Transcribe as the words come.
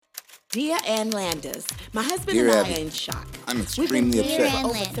Dear Ann Landis, my husband Dear and I Abby, are in shock. I'm extremely We've been upset. together for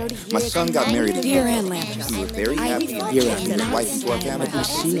over 30 years. My son got married in Dear April. Ann Landis. We were very I happy thought and you he had his not wife seen to our Ann family.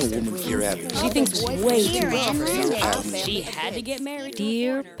 Landis. She's a woman, Dear Abby. She thinks way too much of herself. Dear Abby. She had to get married.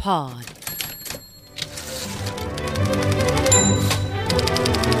 Dear Pod.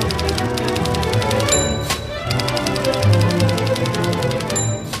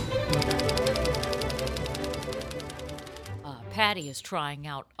 Patty is trying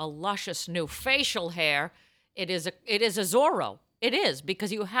out a luscious new facial hair. It is a Zorro. It is,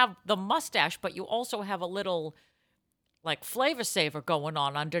 because you have the mustache, but you also have a little like flavor saver going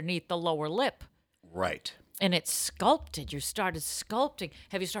on underneath the lower lip. Right. And it's sculpted. You started sculpting.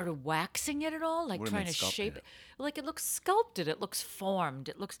 Have you started waxing it at all? Like What do you trying mean to shape sculpting it? Like it looks sculpted. It looks formed.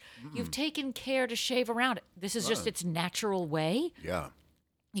 It looks you've taken care to shave around it. This is just its natural way. Yeah.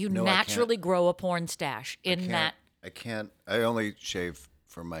 You No, I can't. naturally grow a porn stash in that. I can't. I only shave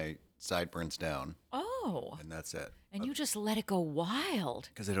from my sideburns down, Oh. and that's it. And you just let it go wild.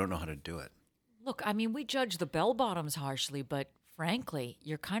 Because I don't know how to do it. Look, I mean, we judge the bell bottoms harshly, but frankly,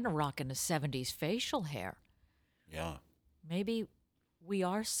 you're kind of rocking the 70s facial hair. Yeah, Maybe we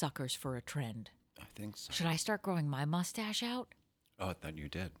are suckers for a trend. I think so. Should I start growing my mustache out? Oh, I thought you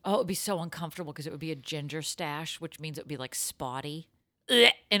did. Oh, it would be so uncomfortable because it would be a ginger stash, which means it would be like spotty.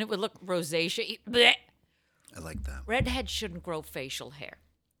 Blech, and it would look rosacea. Blech. I like that. Redheads shouldn't grow facial hair.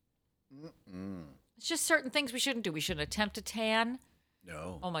 It's just certain things we shouldn't do. We shouldn't attempt to tan.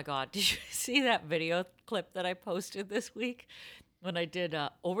 No. Oh my God. Did you see that video clip that I posted this week? When I did,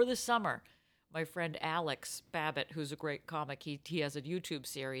 over the summer, my friend Alex Babbitt, who's a great comic, he has a YouTube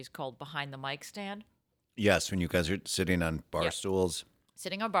series called Behind the Mic Stand, Yes, when you guys are sitting on bar Yep. stools.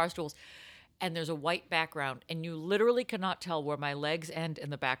 sitting on bar stools, and there's a white background, and you literally cannot tell where my legs end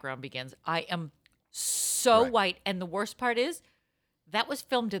and the background begins. I am so Correct. white. And the worst part is, that was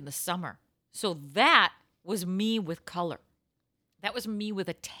filmed in the summer. So that was me with color. That was me with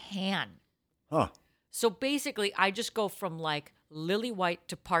a tan. Huh. So basically, I just go from like lily white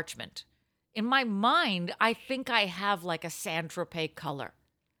to parchment. In my mind, I think I have like a Saint-Tropez color.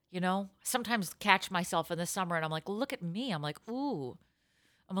 You know, sometimes catch myself in the summer and I'm like, look at me. I'm like, ooh,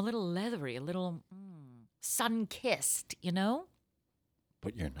 I'm a little leathery, a little sun-kissed, you know?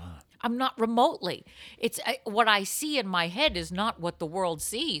 But you're not. I'm not remotely. It's what I see in my head is not what the world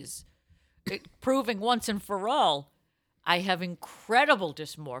sees. Proving once and for all, I have incredible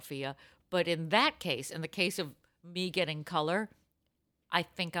dysmorphia. But in that case, in the case of me getting color, I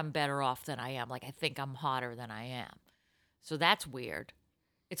think I'm better off than I am. Like, I think I'm hotter than I am. So that's weird.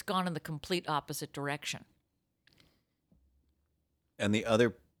 It's gone in the complete opposite direction. And the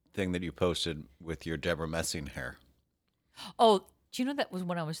other thing that you posted with your Deborah Messing hair. Oh, do you know that was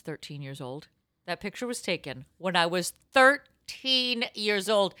when I was 13 years old? That picture was taken when I was 13 years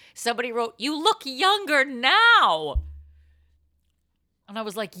old. Somebody wrote, "You look younger now." And I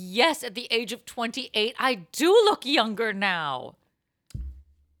was like, yes, at the age of 28, I do look younger now.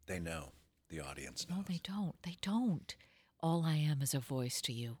 They know. The audience knows. No, they don't. They don't. All I am is a voice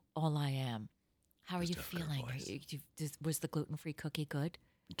to you. All I am. How are Just you a fair feeling? voice. Was the gluten-free cookie good?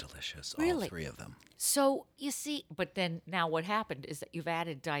 Delicious. Really? All three of them. So, you see, but then now what happened is that you've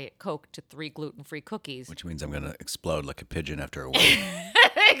added Diet Coke to 3 gluten-free cookies. Which means I'm going to explode like a pigeon after a week.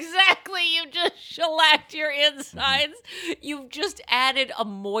 Exactly. You just shellacked your insides. You've just added a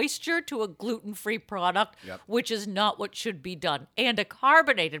moisture to a gluten-free product, Yep. which is not what should be done, and a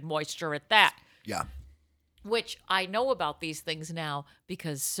carbonated moisture at that, Yeah. which I know about these things now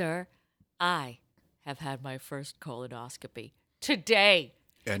because, sir, I have had my first colonoscopy today.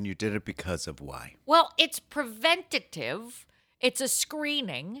 And you did it because of why? Well, it's preventative. It's a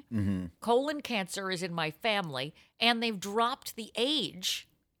screening. Mm-hmm. Colon cancer is in my family, and they've dropped the age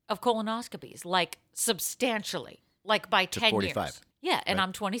of colonoscopies, like substantially, like by To 10 45. years. Yeah, and Right.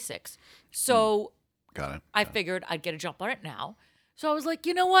 I'm 26. So Got it. I figured I'd get a jump on it now. So I was like,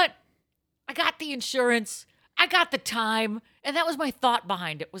 you know what? I got the insurance. I got the time. And that was my thought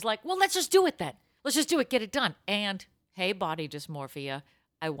behind it, was like, well, let's just do it then. Let's just do it. Get it done. And hey, body dysmorphia,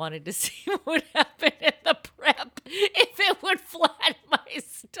 I wanted to see what would happen in the prep if it would flatten my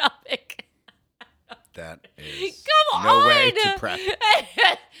stomach. That is Come no on. way to prep.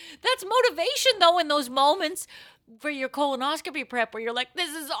 That's motivation, though, in those moments for your colonoscopy prep where you're like,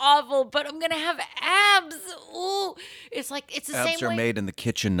 this is awful, but I'm going to have abs. Ooh. It's like, it's the Abs same are way. made in the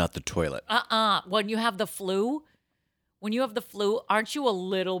kitchen, not the toilet. When you have the flu, aren't you a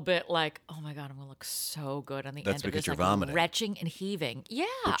little bit like, oh my God, I'm going to look so good on the That's end of because this, you're like vomiting. retching and heaving. Yeah.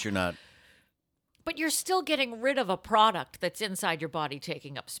 But you're not. But you're still getting rid of a product that's inside your body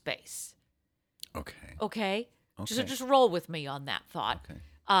taking up space. Okay. Okay? Okay. Just roll with me on that thought. Okay.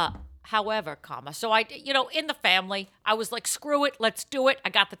 However, so I, in the family, I was like, screw it, let's do it. I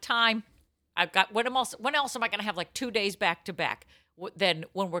got the time. I've got, when else am I going to have like 2 days back to back? Then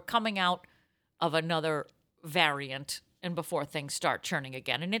when we're coming out of another variant and before things start churning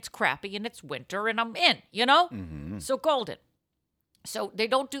again, and it's crappy and it's winter and I'm in, Mm-hmm. So golden. So they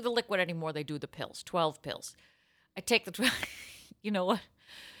don't do the liquid anymore. They do the pills, 12 pills. I take the 12. You know what?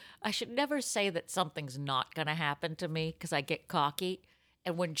 I should never say that something's not going to happen to me because I get cocky.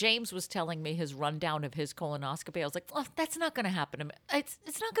 And when James was telling me his rundown of his colonoscopy, I was like, oh, that's not going to happen to me. It's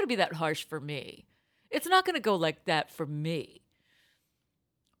not going to be that harsh for me. It's not going to go like that for me.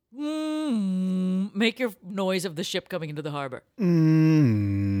 Make your noise of the ship coming into the harbor.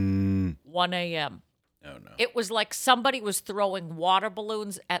 1 a.m. Oh, no. It was like somebody was throwing water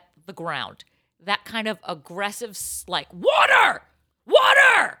balloons at the ground. That kind of aggressive, like, water!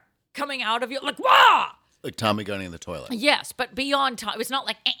 Coming out of you, like, wah! Like Tommy Gunny in the toilet. Yes, but beyond time. It's not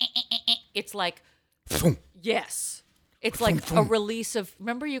like, it's like, yes. It's like a release of,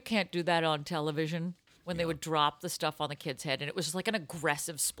 remember you can't do that on television when they would drop the stuff on the kid's head, and it was just like an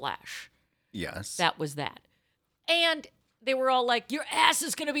aggressive splash. Yes. That was that. And they were all like, your ass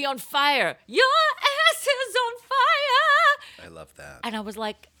is going to be on fire. Your ass is on fire. I love that. And I was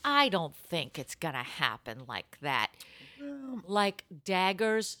like, I don't think it's going to happen like that. Like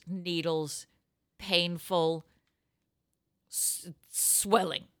daggers, needles, painful,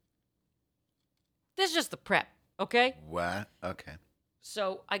 swelling. This is just the prep, okay? What? Okay.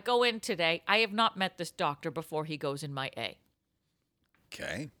 So I go in today. I have not met this doctor before he goes in my A.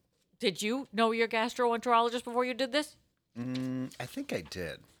 Okay. Did you know your gastroenterologist before you did this? I think I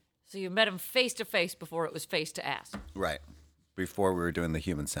did. So you met him face to face before it was face to ass. Right. Before we were doing the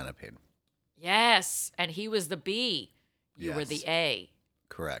human centipede. Yes. And he was the B. You were Yes. the A.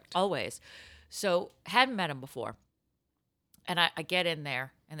 Correct. Always. So hadn't met him before. And I get in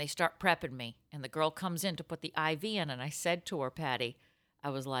there and they start prepping me. And the girl comes in to put the IV in. And I said to her, Patty, I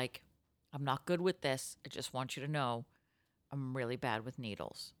was like, I'm not good with this. I just want you to know I'm really bad with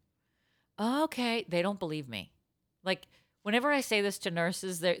needles. Okay. They don't believe me. Like, whenever I say this to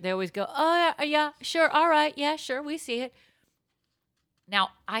nurses, they always go, oh, yeah, sure. All right. Yeah, sure. We see it. Now,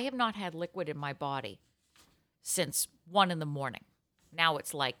 I have not had liquid in my body since 1 a.m. Now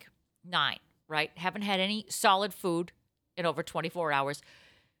it's like 9, right? Haven't had any solid food in over 24 hours.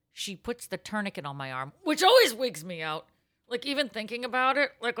 She puts the tourniquet on my arm, which always wigs me out. Like, even thinking about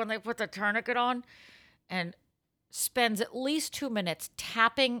it, like when they put the tourniquet on, and spends at least 2 minutes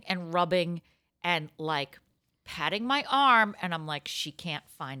tapping and rubbing and like patting my arm. And I'm like, she can't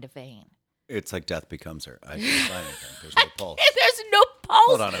find a vein. It's like death becomes her. I can't find anything. There's no pulse. There's no pulse.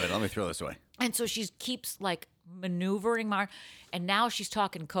 Hold on a minute. Let me throw this away. And so she keeps like maneuvering my, and now she's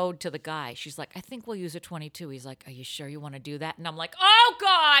talking code to the guy. She's like, I think we'll use a 22. He's like, are you sure you want to do that? And I'm like, oh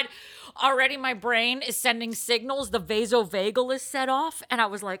God, already my brain is sending signals. The vasovagal is set off. And I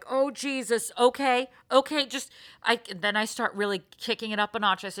was like, oh Jesus, okay. Then I start really kicking it up a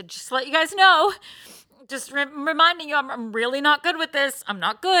notch. I said, just to let you guys know, just reminding you, I'm really not good with this. I'm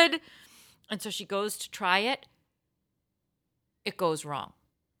not good. And so she goes to try it. It goes wrong.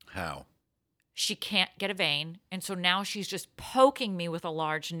 How? She can't get a vein. And so now she's just poking me with a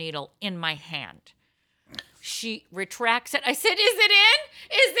large needle in my hand. She retracts it. I said, is it in?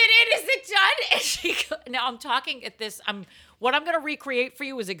 Is it in? Is it done? And she, now I'm talking at this. What I'm going to recreate for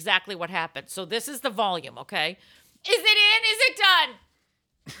you is exactly what happened. So this is the volume, okay? Is it in? Is it done?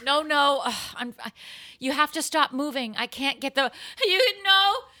 No. You have to stop moving. I can't get the,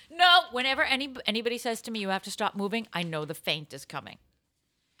 no. Whenever anybody says to me, you have to stop moving, I know the faint is coming.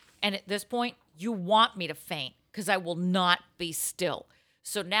 And at this point, you want me to faint because I will not be still.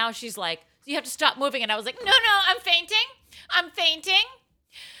 So now she's like, you have to stop moving. And I was like, no, I'm fainting.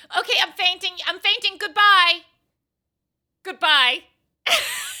 Okay, I'm fainting. Goodbye.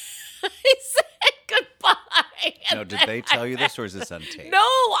 I said goodbye. Now, did they tell you this or is this on tape? No,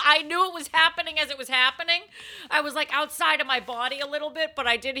 I knew it was happening as it was happening. I was like outside of my body a little bit, but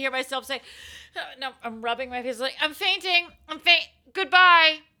I did hear myself say, no, I'm rubbing my face like, I'm fainting.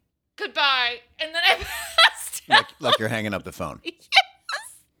 Goodbye. And then I passed out. Like you're hanging up the phone. Yes.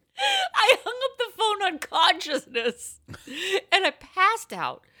 I hung up the phone on consciousness and I passed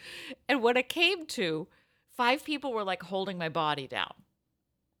out. And when I came to, 5 people were like holding my body down.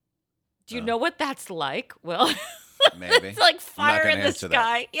 Do you know what that's like? Well, maybe. It's like fire I'm not in the answer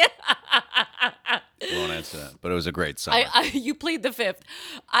sky. That. Yeah. I won't answer that. But it was a great summer. You plead the fifth.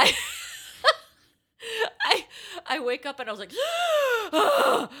 I wake up and I was like,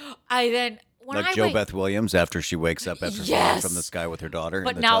 like Jo Beth Williams after she wakes up after falling from the sky with her daughter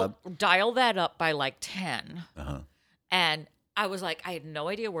but in the now tub. dial that up by like 10. Uh-huh. And I was like, I had no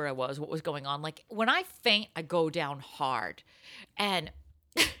idea where I was, what was going on. Like when I faint, I go down hard. And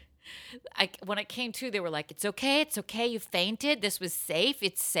when I came to, they were like, it's okay, you fainted. This was safe.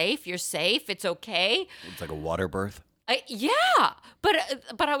 It's safe. You're safe. It's okay. It's like a water birth. Yeah. But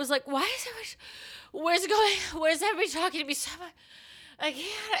I was like, why is everybody, where's it going? Where's everybody talking to me so much? I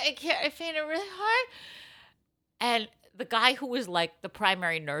can't, I fainted really hard. And the guy who was like the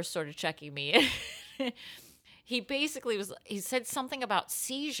primary nurse sort of checking me in, he basically he said something about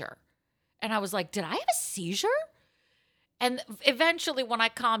seizure. And I was like, did I have a seizure? And eventually when I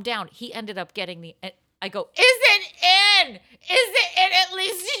calmed down, he ended up getting I go, is it in? Is it in? At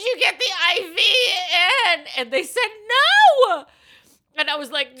least did you get the IV in? And they said no. And I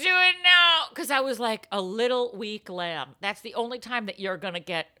was like, do it now. Because I was like a little weak lamb. That's the only time that you're going to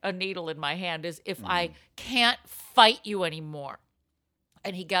get a needle in my hand is if I can't fight you anymore.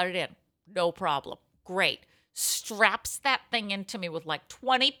 And he got it in. No problem. Great. Straps that thing into me with like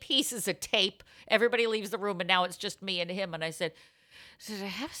 20 pieces of tape. Everybody leaves the room and now it's just me and him. And I said, did I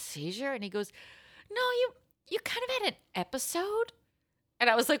have a seizure? And he goes, no, you kind of had an episode. And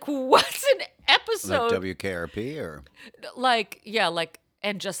I was like, what's an episode? Like WKRP or?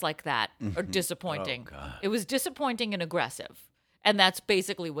 And just like that, or disappointing. Oh, God. It was disappointing and aggressive. And that's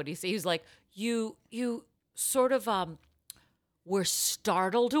basically what he said. He's like, you sort of were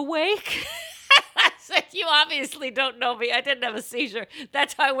startled awake. I said, you obviously don't know me. I didn't have a seizure.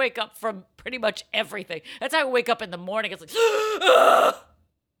 That's how I wake up from pretty much everything. That's how I wake up in the morning. It's like,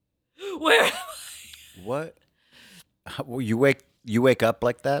 where am I? What? You wake up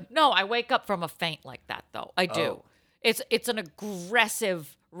like that? No, I wake up from a faint like that, though. I do. Oh. It's an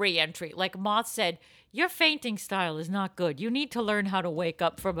aggressive reentry. Like Moth said, your fainting style is not good. You need to learn how to wake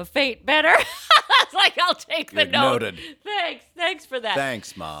up from a faint better. I was like, I'll take the You're note. noted. Thanks for that.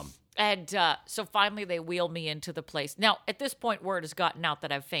 Thanks, Mom. And so finally they wheel me into the place. Now, at this point, word has gotten out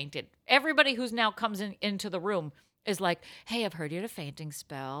that I've fainted. Everybody who's now comes into the room is like, hey, I've heard you had a fainting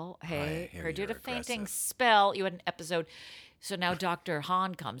spell. Hey, I hear heard you had a you're fainting aggressive. spell. You had an episode. So now Dr.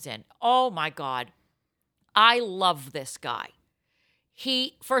 Hahn comes in. Oh, my God. I love this guy.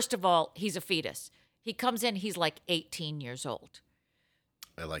 First of all, he's a fetus. He comes in, he's like 18 years old.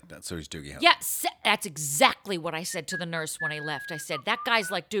 I like that. So he's Doogie Howser. Yes, that's exactly what I said to the nurse when I left. I said, that guy's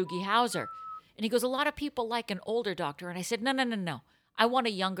like Doogie Howser. And he goes, a lot of people like an older doctor. And I said, no. I want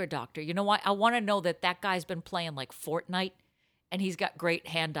a younger doctor. You know what? I want to know that guy's been playing like Fortnite and he's got great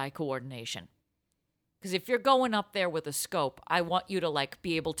hand-eye coordination. Because if you're going up there with a scope, I want you to like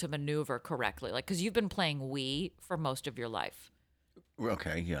be able to maneuver correctly. Like, because you've been playing Wii for most of your life.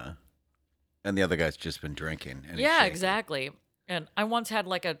 Okay, yeah. And the other guy's just been drinking. And he's Yeah, shaking. exactly. And I once had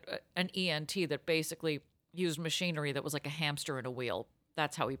like an ENT that basically used machinery that was like a hamster in a wheel.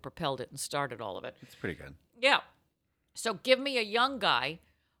 That's how he propelled it and started all of it. It's pretty good. Yeah. So give me a young guy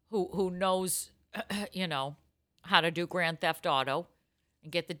who knows, how to do Grand Theft Auto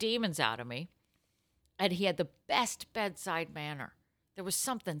and get the demons out of me. And he had the best bedside manner. There was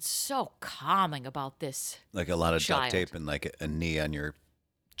something so calming about this. Like a lot of Child. duct tape and like a knee on your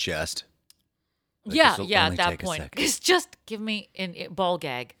chest. Like, Yeah, this'll at only that take a point. second. It's just give me a ball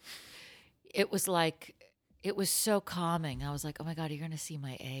gag. It was so calming. I was like, oh my God, you're going to see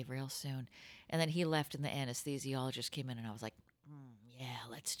my A real soon. And then he left and the anesthesiologist came in and I was like, yeah,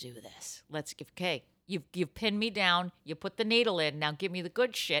 let's do this. You've pinned me down. You put the needle in. Now give me the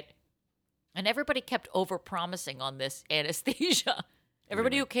good shit. And everybody kept over-promising on this anesthesia.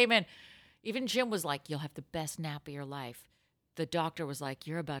 Everybody who came in, even Jim was like, you'll have the best nap of your life. The doctor was like,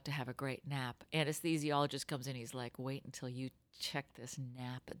 you're about to have a great nap. Anesthesiologist comes in. He's like, wait until you check this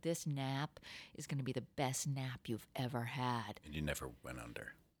nap. This nap is going to be the best nap you've ever had. And you never went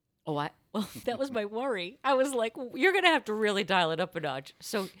under. Well, that was my worry. I was like, you're going to have to really dial it up a notch.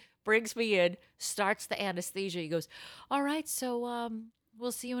 So brings me in, starts the anesthesia. He goes, all right, so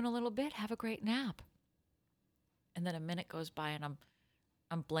we'll see you in a little bit. Have a great nap. And then a minute goes by and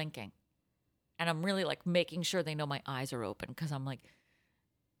I'm blinking. And I'm really like making sure they know my eyes are open because I'm like,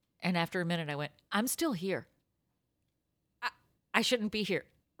 and after a minute I went, I'm still here. I shouldn't be here,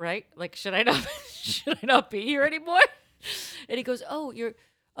 right? Like, should I not be here anymore? And he goes, oh, you're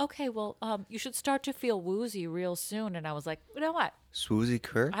okay. Well, you should start to feel woozy real soon. And I was like, you know what? Swoozy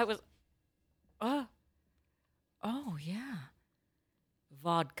Kurt? I was, oh yeah,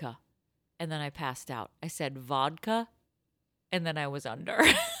 vodka. And then I passed out. I said vodka, and then I was under.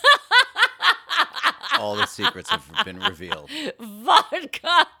 All the secrets have been revealed.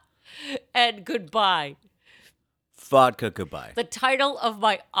 Vodka and goodbye. Vodka goodbye. The title of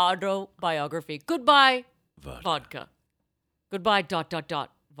my autobiography. Goodbye, Vodka. vodka. Goodbye, ..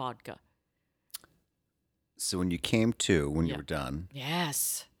 vodka. So when you came to, when you Yeah. were done,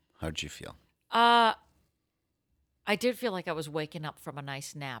 Yes. how did you feel? I did feel like I was waking up from a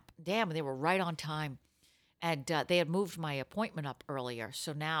nice nap. Damn, they were right on time. And they had moved my appointment up earlier.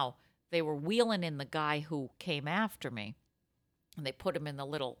 So now they were wheeling in the guy who came after me. And they put him in the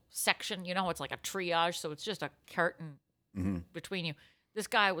little section. You know, it's like a triage. So it's just a curtain between you. This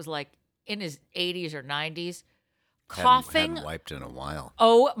guy was like in his 80s or 90s, coughing. Hadn't wiped in a while.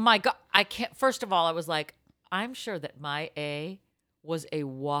 Oh my God. I can't. First of all, I was like, I'm sure that my A was a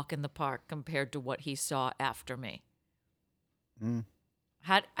walk in the park compared to what he saw after me.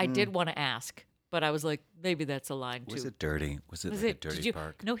 I did want to ask, but I was like, maybe that's a line too. Was it dirty? Was it Was like it- a did dirty you-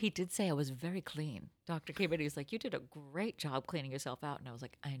 park? No, he did say I was very clean. Doctor came in, he was like, you did a great job cleaning yourself out. And I was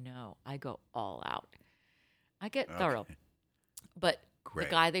like, I know. I go all out. I get thorough. But Great.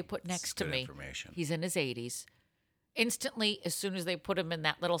 the guy they put That's next to good me, information. he's in his 80s. Instantly, as soon as they put him in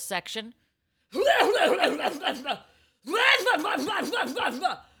that little section,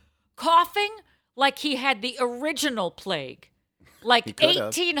 coughing like he had the original plague, like He could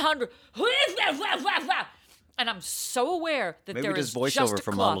have. 1800. And I'm so aware that Maybe there just is just voiceover a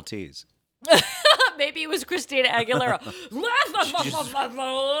from cough. Model Ts. Maybe it was Christina Aguilera.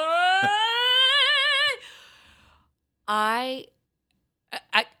 I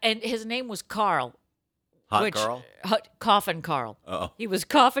and his name was Carl. Hot Carl? Coffin Carl. Uh-oh. He was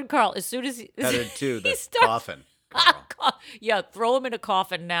Coffin Carl. As soon as he Headed to the starts- coffin. Carl. Yeah, throw him in a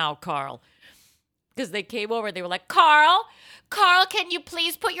coffin now, Carl. Because they came over and they were like, Carl, can you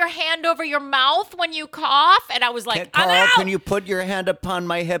please put your hand over your mouth when you cough? And I was like, I'm Carl, out. can you put your hand upon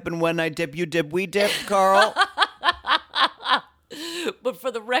my hip, and when I dip, you dip, we dip, Carl? But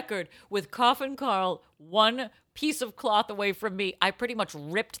for the record, with Coffin Carl, one piece of cloth away from me, I pretty much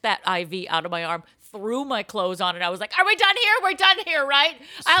ripped that IV out of my arm, threw my clothes on, and I was like, are we done here? We're done here, right?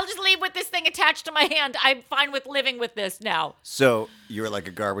 I'll just leave with this thing attached to my hand. I'm fine with living with this now. So you were like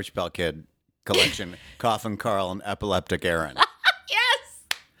a Garbage Pail Kid collection, Coffin Carl and Epileptic Aaron.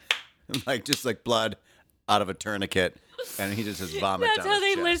 Yes! Like just like blood out of a tourniquet, and he just has vomit That's down how his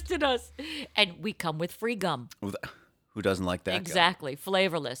they chest. listed us. And we come with free gum. Who doesn't like that? Exactly,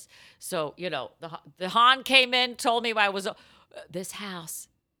 flavorless. So, you know, the Han came in, told me I was, this house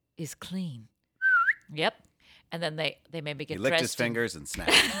is clean. Yep. And then they made me He get licked dressed. his fingers and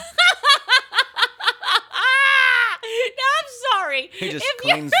snapped. No, I'm sorry. He just If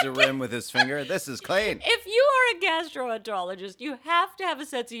you- cleans the rim with his finger. This is clean. If you are a gastroenterologist, you have to have a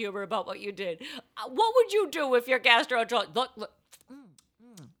sense of humor about what you did. What would you do if your gastroenterologist... Look.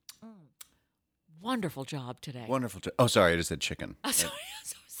 Wonderful job today. Wonderful. Oh, sorry, I just said chicken. I'm sorry.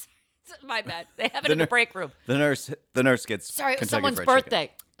 My bad. They have it The in the ner- break room. The nurse gets Sorry, it was Kentucky someone's Fried Chicken.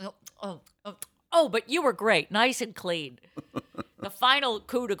 birthday. Oh, but you were great. Nice and clean. The final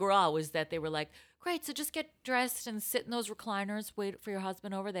coup de grace was that they were like, great, so just get dressed and sit in those recliners, wait for your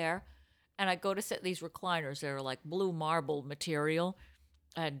husband over there. And I go to sit in these recliners that are like blue marble material.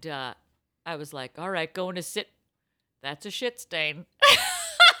 And I was like, all right, going to sit. That's a shit stain.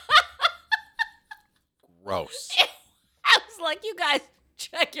 Gross. I was like, you guys,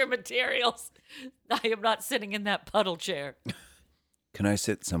 check your materials. I am not sitting in that puddle chair. Can I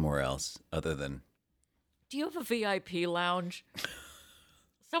sit somewhere else other than? Do you have a VIP lounge?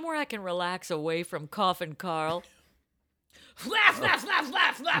 Somewhere I can relax away from Coffin Carl.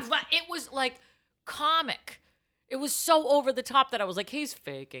 It was like comic. It was so over the top that I was like, he's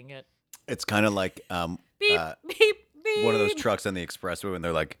faking it. It's kind of like Beep, beep, beep. one of those trucks on the expressway when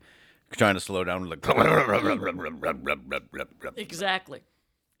they're like trying to slow down, like. Exactly.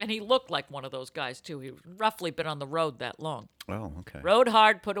 And he looked like one of those guys, too. He'd roughly been on the road that long. Oh, okay. Rode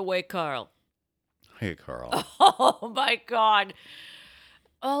hard, put away Carl. Hey, Carl. Oh, my God.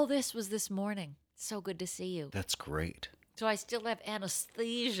 Oh, this was this morning. So good to see you. That's great. So I still have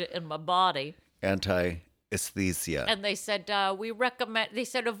anesthesia in my body. Anti-aesthesia. And they said, they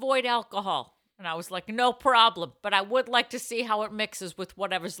said avoid alcohol. And I was like, no problem. But I would like to see how it mixes with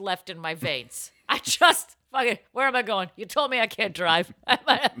whatever's left in my veins. I just, where am I going? You told me I can't drive.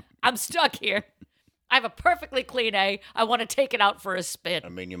 I'm stuck here. I have a perfectly clean A. I want to take it out for a spin. I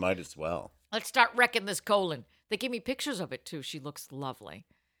mean, you might as well. Let's start wrecking this colon. They gave me pictures of it, too. She looks lovely.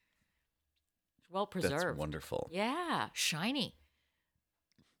 Well preserved. That's wonderful. Yeah, shiny.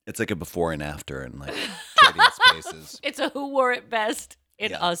 It's like a before and after in like trading spaces. It's a Who Wore It Best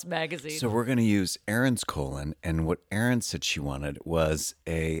in Yeah. Us magazine. So we're going to use Erin's colon, and what Erin said she wanted was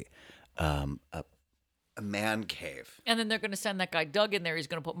a man cave. And then they're going to send that guy Doug in there. He's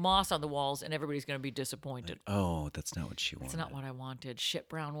going to put moss on the walls, and everybody's going to be disappointed. Oh, that's not what she wanted. That's not what I wanted. Shit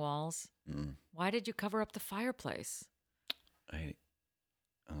brown walls. Mm. Why did you cover up the fireplace?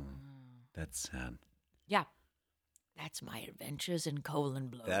 That's sad. Yeah. That's my adventures in Colon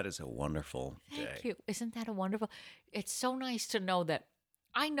Blow. That is a wonderful day. Thank you. Isn't that a wonderful? It's so nice to know that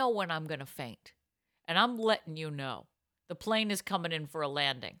I know when I'm going to faint. And I'm letting you know. The plane is coming in for a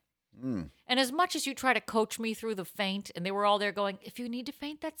landing. And as much as you try to coach me through the faint, and they were all there going, if you need to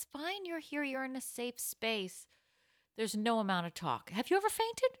faint, that's fine. You're here. You're in a safe space. There's no amount of talk. Have you ever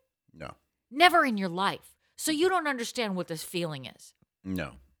fainted? No. Never in your life. So you don't understand what this feeling is.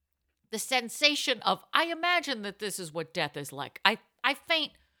 No. The sensation of, I imagine that this is what death is like. I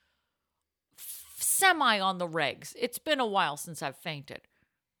faint semi on the regs. It's been a while since I've fainted.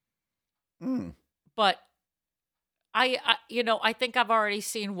 But I think I've already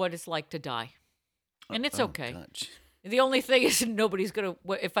seen what it's like to die. And it's okay. God. The only thing is nobody's going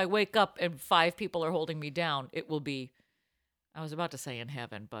to, if I wake up and 5 people are holding me down, it will be, I was about to say in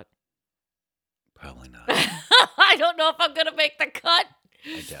heaven, but. Probably not. I don't know if I'm going to make the cut.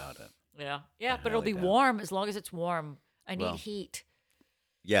 I doubt it. Yeah, but it'll be warm as long as it's warm. I need heat.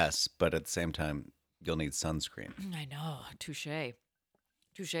 Yes, but at the same time, you'll need sunscreen. I know. Touche.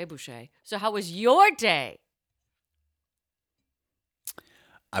 Touche, Boucher. So how was your day?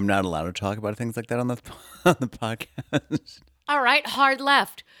 I'm not allowed to talk about things like that on the podcast. All right, hard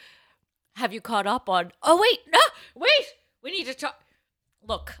left. Have you caught up on... Oh, wait. No, wait. We need to talk...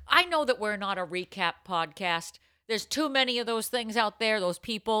 Look, I know that we're not a recap podcast. There's too many of those things out there, those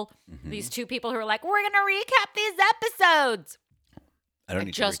people, these 2 people who are like, we're going to recap these episodes. I don't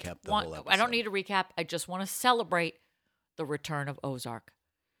need to recap the whole episode. I don't need to recap. I just want to celebrate the return of Ozark.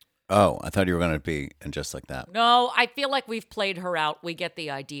 Oh, I thought you were going to be in Just Like That. No, I feel like we've played her out. We get the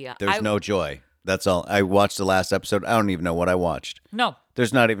idea. There's no joy. That's all. I watched the last episode. I don't even know what I watched. No.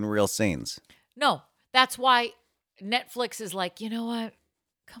 There's not even real scenes. No. That's why Netflix is like, you know what?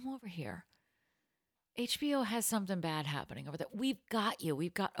 Come over here. HBO has something bad happening over there. We've got you.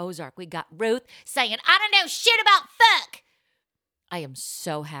 We've got Ozark. We got Ruth saying, I don't know shit about fuck. I am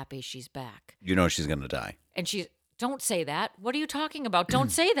so happy she's back. You know she's going to die. And don't say that. What are you talking about?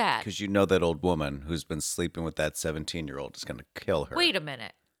 Don't say that. Because you know that old woman who's been sleeping with that 17-year-old is going to kill her. Wait a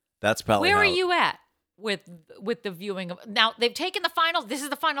minute. That's probably Where are you at with the viewing of... Now, they've taken the final... This is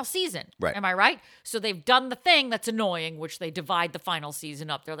the final season. Right. Am I right? So they've done the thing that's annoying, which they divide the final season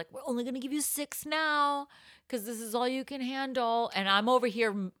up. They're like, we're only going to give you 6 now because this is all you can handle. And I'm over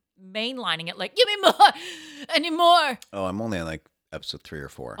here mainlining it like, give me more, any more. Oh, I'm only on like episode 3 or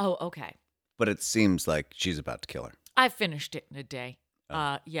 4. Oh, okay. But it seems like she's about to kill her. I finished it in a day.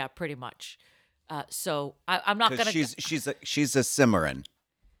 Yeah, pretty much. So I'm not going to... She's a Cimarron,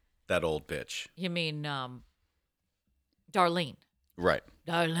 that old bitch. You mean Darlene? Right.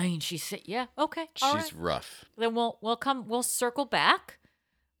 Darlene, she said, yeah, okay. All She's right. rough. Then we'll circle back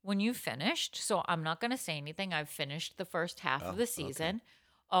when you've finished. So I'm not going to say anything. I've finished the first half of the season. Okay.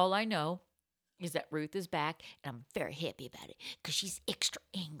 All I know is that Ruth is back, and I'm very happy about it because she's extra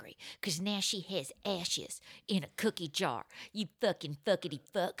angry because now she has ashes in a cookie jar. You fucking fuckity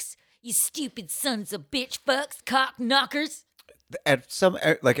fucks. You stupid sons of bitch fucks, cock knockers. At some,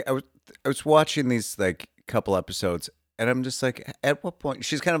 like, I was watching these, like, couple episodes, and I'm just like, at what point?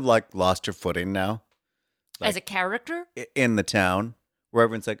 She's kind of, like, lost her footing now. Like, as a character? In the town, where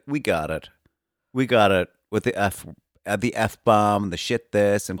everyone's like, we got it. We got it with the F-bomb, the shit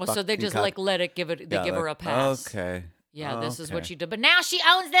this, and so they just, like, let it give her a pass. Okay. Yeah, this is what she did. But now she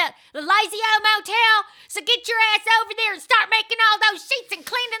owns the Lazy O Motel, so get your ass over there and start making all those sheets and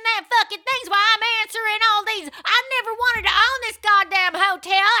cleaning that fucking things while I'm answering all these. I never wanted to own this goddamn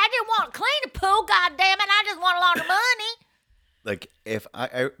hotel. I didn't want to clean a pool, goddamn it. I just want a lot of money. Like, if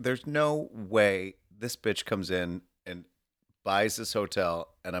there's no way this bitch comes in and buys this hotel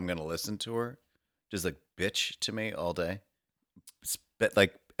and I'm going to listen to her just, like, bitch to me all day.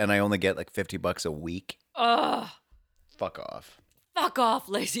 And I only get, like, $50 a week. Ugh. Fuck off. Fuck off,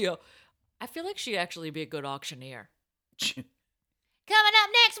 Lazio. I feel like she'd actually be a good auctioneer. Coming up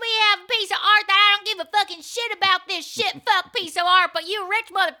next, we have a piece of art that I don't give a fucking shit about this shit fuck piece of art, but you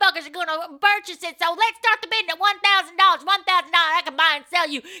rich motherfuckers are gonna purchase it, so let's start the bidding at $1,000. $1,000 I can buy and sell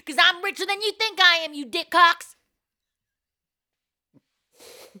you, because I'm richer than you think I am, you dick cocks.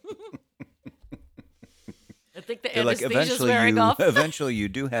 I think the anesthesia's wearing off. Eventually you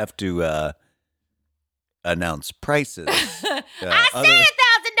do have to announce prices. I said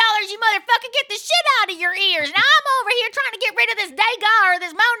 $1,000, you motherfucker. Get the shit out of your ears. Now I'm over here trying to get rid of this Degas or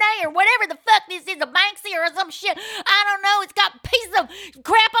this Monet or whatever the fuck this is, a Banksy or some shit. I don't know. It's got pieces of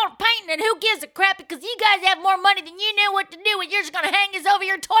crap on painting, and who gives a crap? Because you guys have more money than you knew what to do, and you're just gonna hang this over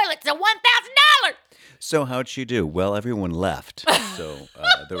your toilet. So $1,000. So how'd she do? Well, everyone left, so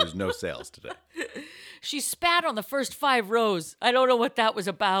there was no sales today. She spat on the first 5 rows. I don't know what that was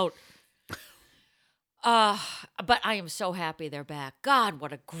about. But I am so happy they're back. God,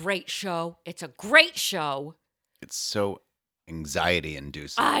 what a great show. It's a great show. It's so anxiety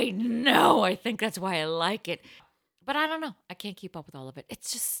inducing. I know. I think that's why I like it. But I don't know. I can't keep up with all of it.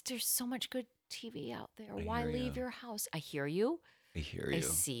 It's just, there's so much good TV out there. Why hear leave you. your house? I hear you. I hear I you.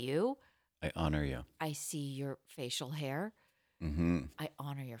 see you. I honor you. I see your facial hair. Mm-hmm. I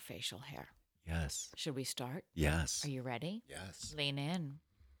honor your facial hair. Yes. Should we start? Yes. Are you ready? Yes. Lean in.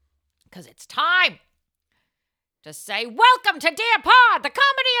 Because it's time to say, welcome to Dear Pod, the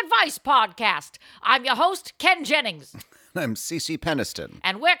comedy advice podcast. I'm your host, Ken Jennings. I'm Cece Peniston.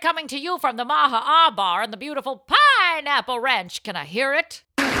 And we're coming to you from the Maha Ah Bar in the beautiful Pineapple Ranch. Can I hear it?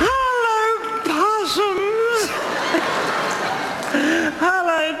 Hello, possums.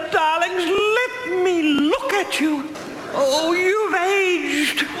 Hello, darlings. Let me look at you. Oh, you've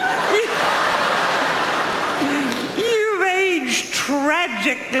aged. You've aged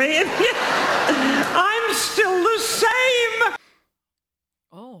tragically. I'm still the same.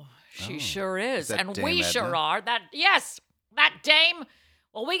 Oh, she sure is. that And Dame we Edna? sure are. Yes, that dame.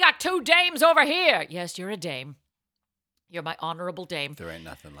 Well, we got two dames over here. Yes, you're a dame. You're my honorable dame. There ain't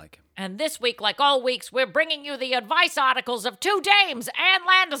nothing like him. And this week, like all weeks, we're bringing you the advice articles of two dames, Ann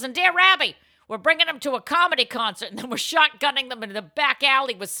Landers and Dear Abby. We're bringing them to a comedy concert, and then we're shotgunning them in the back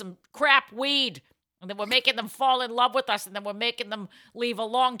alley with some crap weed. And then we're making them fall in love with us, and then we're making them leave a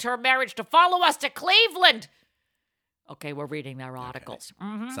long-term marriage to follow us to Cleveland. Okay, we're reading their articles.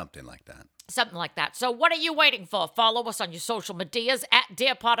 Something like that. Something like that. So what are you waiting for? Follow us on your social medias, at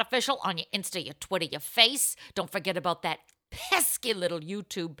DearPodOfficial, on your Insta, your Twitter, your Face. Don't forget about that pesky little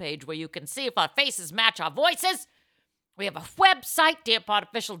YouTube page where you can see if our faces match our voices. We have a website,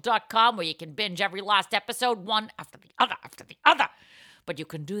 DearPodOfficial.com, where you can binge every last episode, one after the other. But you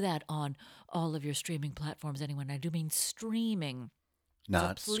can do that on all of your streaming platforms anyway. And I do mean streaming.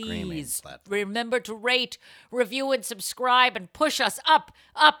 Not So screaming. please platform. remember to rate, review, and subscribe and push us up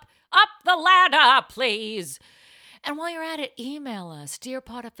the ladder, please. And while you're at it, email us,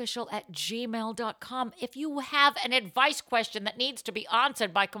 dearpodofficial@gmail.com. If you have an advice question that needs to be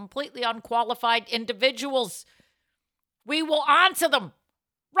answered by completely unqualified individuals, we will answer them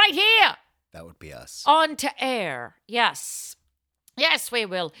right here That would be us. on to air. Yes. Yes, we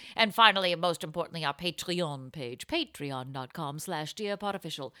will. And finally, and most importantly, our Patreon page,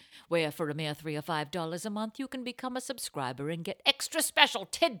 patreon.com/DearPodOfficial, where for a mere $3 or $5 a month, you can become a subscriber and get extra special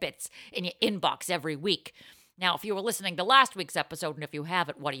tidbits in your inbox every week. Now, if you were listening to last week's episode, and if you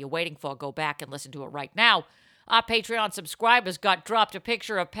haven't, what are you waiting for? Go back and listen to it right now. Our Patreon subscribers got dropped a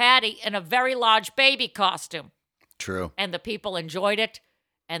picture of Patty in a very large baby costume. True. And the people enjoyed it,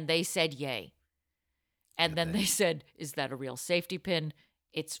 and they said yay. And then they said, is that a real safety pin?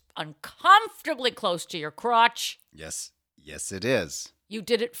 It's uncomfortably close to your crotch. Yes. Yes, it is. You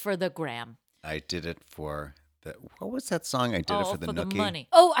did it for the gram. I did it for the... What was that song? I did it for the Nookie. money.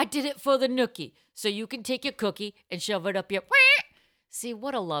 Oh, I did it for the Nookie. So you can take your cookie and shove it up your... See,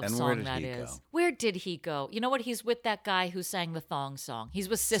 what a love And song where did that he is. go? Where did he go? You know what? He's with that guy who sang the thong song. He's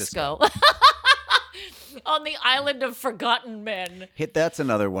with Cisco. On the island of forgotten men. That's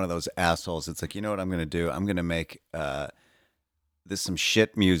another one of those assholes. It's like, you know what I'm going to do? I'm going to make this some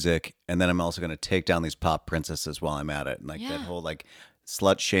shit music, and then I'm also going to take down these pop princesses while I'm at it. And like that Yeah. whole like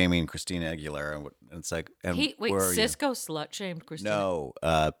slut shaming Christina Aguilera. And it's like, and Wait, where are Cisco slut shamed you? Christina. No.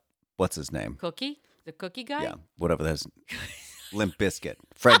 What's his name? Cookie? The cookie guy? Yeah. Whatever that is. Limp Bizkit.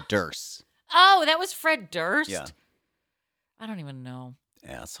 Fred Durst. Oh, that was Fred Durst? Yeah. I don't even know.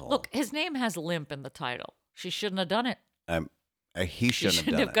 Asshole. Look, his name has Limp in the title. She shouldn't have done it. He She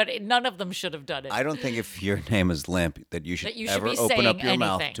shouldn't have done it. None of them should have done it. I don't think if your name is Limp that you should, That you should ever be open up saying your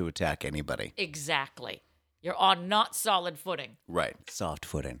mouth anything. to attack anybody. Exactly. You're on not solid footing. Right. Soft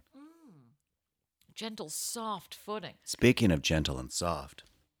footing. Gentle, soft footing. Speaking of gentle and soft.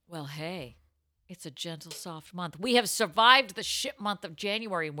 Well, hey, it's a gentle, soft month. We have survived the shit month of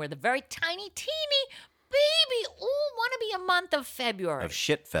January, and we're the very tiny, teeny, baby, want to be a month of February. Of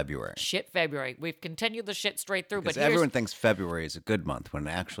shit February. Shit February. We've continued the shit straight through, Because but here's, everyone thinks February is a good month when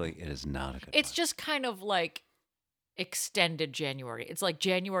actually it is not a good it's month. just kind of like extended January. It's like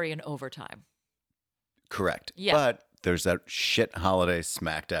January in overtime. Correct. Yeah. But there's that shit holiday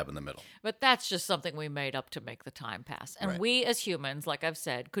smack dab in the middle. But that's just something we made up to make the time pass. And Right. we as humans, like I've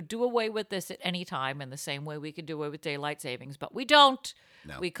said, could do away with this at any time in the same way we could do away with daylight savings, but we don't.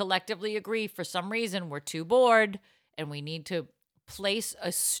 No. We collectively agree for some reason we're too bored and we need to place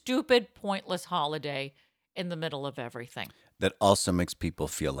a stupid, pointless holiday in the middle of everything. That also makes people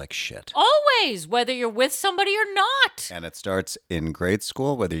feel like shit. Always, whether you're with somebody or not. And it starts in grade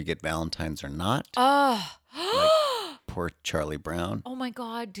school, whether you get Valentine's or not. Oh, poor Charlie Brown. Oh my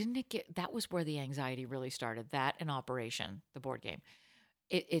God, didn't it get, that was where the anxiety really started. That and Operation, the board game.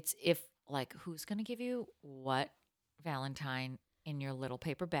 It's if, like, who's going to give you what Valentine in your little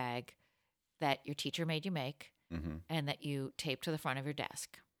paper bag that your teacher made you make and that you tape to the front of your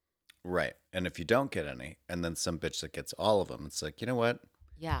desk? Right. And if you don't get any, and then some bitch that gets all of them, it's like, you know what?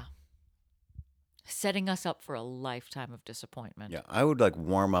 Yeah. Setting us up for a lifetime of disappointment. Yeah, I would like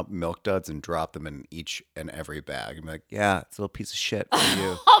warm up Milk Duds and drop them in each and every bag. And be like, yeah, it's a little piece of shit for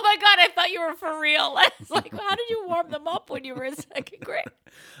you. Oh my God, I thought you were for real. I was like, how did you warm them up when you were in second grade?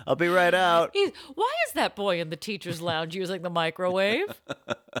 I'll be right out. Why is that boy in the teacher's lounge using the microwave? How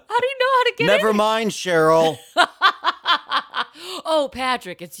do you know how to get Never in? mind, Cheryl. Oh,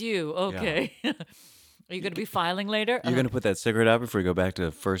 Patrick, it's you. Okay. Are you going to be filing later? You're going to put that cigarette out before you go back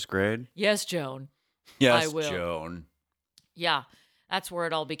to first grade? Yes, Joan. Yes, I will. Joan. Yeah, that's where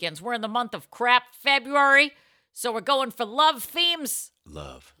it all begins. We're in the month of crap, February, so we're going for love themes.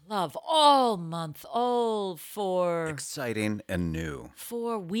 Love. Love all month. Oh, for Exciting and new.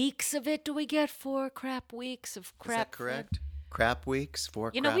 4 weeks of it. Do we get 4 crap weeks of crap? Is that correct? Crap weeks?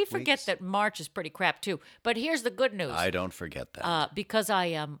 4 You know, crap we forget weeks? that March is pretty crap too. But here's the good news. I don't forget that. Because I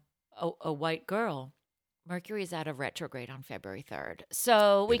am a white girl, Mercury is out of retrograde on February 3rd.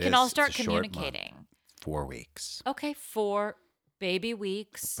 So we It can is. all It's start a short month. communicating. 4 weeks. Okay, 4 baby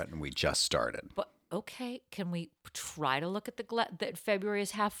weeks. But we just started. But okay, can we try to look at that February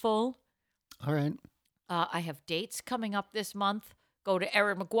is half full? All right. I have dates coming up this month. Go to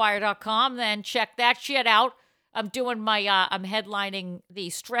erinmcguire.com, then check that shit out. I'm doing I'm headlining the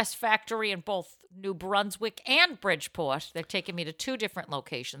Stress Factory in both New Brunswick and Bridgeport. They're taking me to 2 different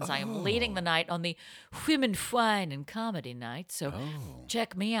locations. I am leading the night on the Women, Wine, and Comedy Night. So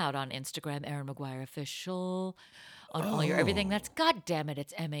check me out on Instagram, Erin McGuire Official, on all your everything. That's, God damn it,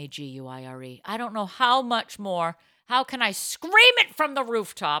 it's MAGUIRE. I don't know how much more. How can I scream it from the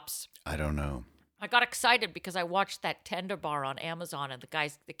rooftops? I don't know. I got excited because I watched that Tender Bar on Amazon, and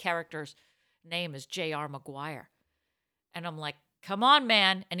the character's name is J.R. Maguire. And I'm like, come on,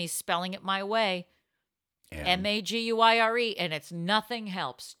 man. And he's spelling it my way. And MAGUIRE. And it's nothing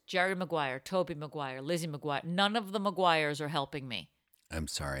helps. Jerry Maguire, Toby Maguire, Lizzie Maguire. None of the Maguires are helping me I'm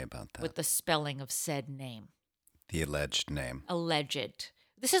sorry about that. with the spelling of said name. The alleged name. Alleged.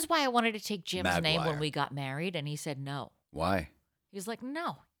 This is why I wanted to take Jim's name Maguire. when we got married. And he said no. Why? He's like,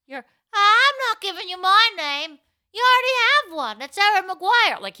 no. I'm not giving you my name. You already have one. It's Erin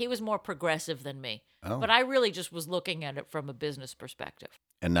McGuire. Like, he was more progressive than me. Oh. But I really just was looking at it from a business perspective.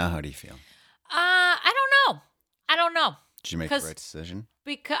 And now how do you feel? I don't know. Did you make the right decision?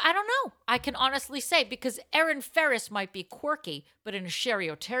 Because I don't know. I can honestly say, because Erin Ferris might be quirky, but in a Sherry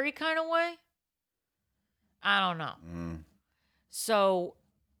O'Terry kind of way. I don't know. So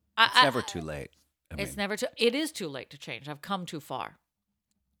It's never too late. It's never too. It is too late to change. I've come too far.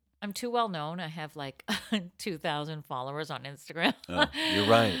 I'm too well known. I have like 2,000 followers on Instagram. Oh, you're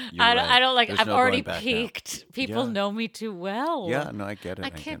right. I don't like. There's I've no already going back now. peaked. People Yeah. know me too well. Yeah, no, I get it.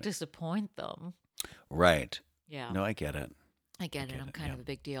 I can't disappoint them. Right. Yeah. No, I get it. I get it. I'm kind of a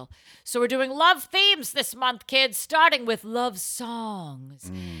big deal. So we're doing love themes this month, kids, starting with love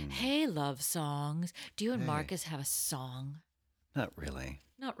songs. Hey, love songs. Do you and Marcus have a song? Not really.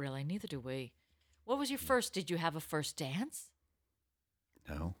 Not really. Neither do we. What was your first? Did you have a first dance?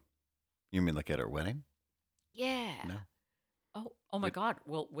 No. You mean like at our wedding? Yeah. No. Oh my God.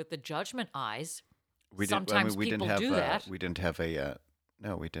 Well, with the judgment eyes, We sometimes we people didn't have, do that. We didn't have a.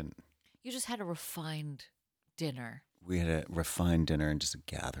 No, we didn't. You just had a refined dinner. We had a refined dinner and just a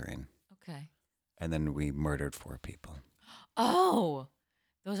gathering, Okay. and then we murdered 4 people. Oh,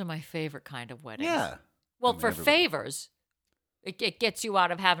 those are my favorite kind of weddings. Yeah. Well, I mean, for everybody- favors, it gets you out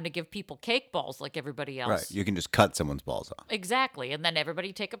of having to give people cake balls like everybody else. Right. You can just cut someone's balls off. Exactly. And then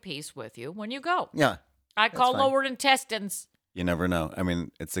everybody take a piece with you when you go. Yeah. I that's call fine. lower intestines. You never know. I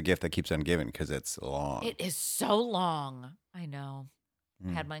mean, it's a gift that keeps on giving because it's long. It is so long. I know.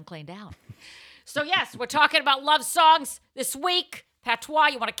 Hmm. Had mine cleaned out. So, yes, we're talking about love songs this week. Patois,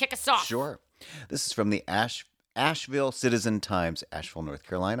 you want to kick us off? Sure. This is from the Asheville Citizen Times, Asheville, North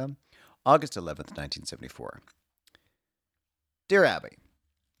Carolina, August 11th, 1974. Dear Abby,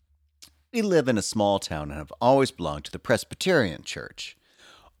 we live in a small town and have always belonged to the Presbyterian Church.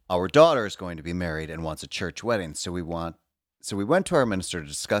 Our daughter is going to be married and wants a church wedding, so we went to our minister to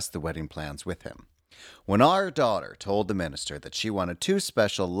discuss the wedding plans with him. When our daughter told the minister that she wanted 2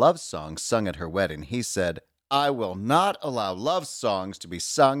 special love songs sung at her wedding, he said, "I will not allow love songs to be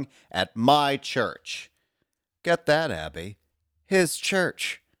sung at my church." Get that, Abby? His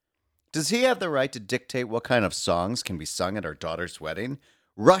church. Does he have the right to dictate what kind of songs can be sung at our daughter's wedding?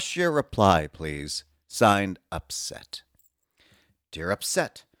 Rush your reply, please. Signed, Upset. Dear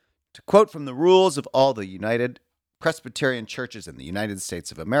Upset, to quote from the rules of all the United Presbyterian churches in the United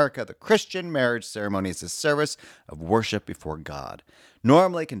States of America, the Christian marriage ceremony is a service of worship before God,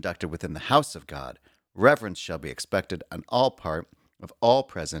 normally conducted within the house of God. Reverence shall be expected on all part of all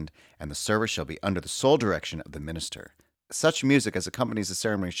present, and the service shall be under the sole direction of the minister. Such music as accompanies the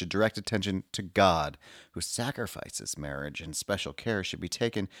ceremony should direct attention to God, who sacrifices marriage, and special care should be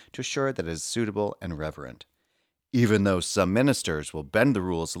taken to assure that it is suitable and reverent. Even though some ministers will bend the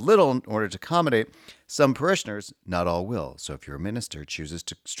rules a little in order to accommodate some parishioners, not all will. So if your minister chooses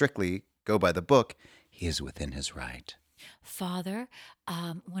to strictly go by the book, he is within his right. Father,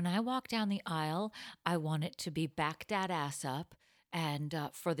 when I walk down the aisle, I want it to be back that ass up, and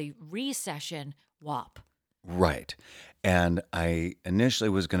for the recession, WAP. Right. And I initially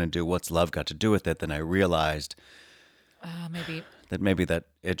was going to do What's Love Got to Do with It. Then I realized maybe that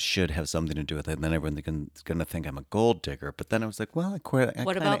it should have something to do with it. And then everyone's going to think I'm a gold digger. But then I was like, well, I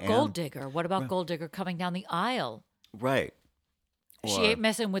what about gold digger? What about gold digger coming down the aisle? Right. She ain't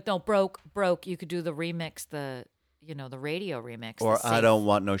messing with no broke. You could do the remix, the radio remix. Or I don't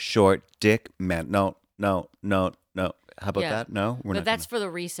want no short dick man. No. How about that? No? But that's for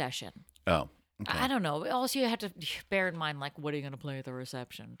the recession. Oh. Okay. I don't know. Also, you have to bear in mind, like, what are you going to play at the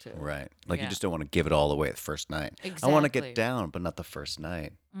reception, too? Right. Like, you just don't want to give it all away the first night. Exactly. I want to get down, but not the first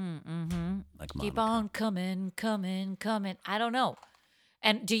night. Mm-hmm. Like Keep Monica. on coming. I don't know.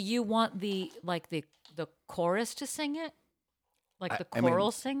 And do you want the chorus to sing it? Like the choral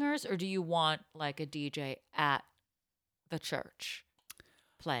singers? Or do you want, like, a DJ at the church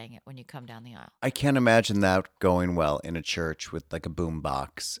playing it when you come down the aisle? I can't imagine that going well in a church with like a boom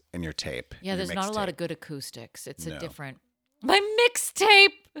box and your tape. Yeah, and there's your not a lot mixtape. of good acoustics. It's No. a different... My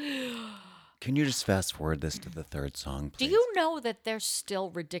mixtape! Can you just fast forward this to the third song, please? Do you know that they're still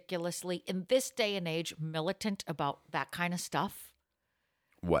ridiculously, in this day and age, militant about that kind of stuff?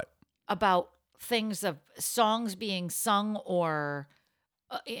 What? About things of songs being sung or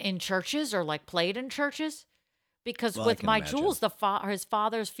in churches or like played in churches? Because Well, I with can My imagine. Jules, his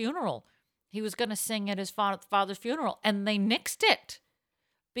father's funeral, he was going to sing at his father's funeral, and they nixed it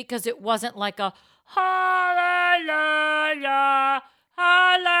because it wasn't like a hallelujah,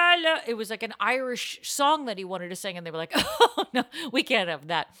 hallelujah. It was like an Irish song that he wanted to sing, and they were like, "Oh no, we can't have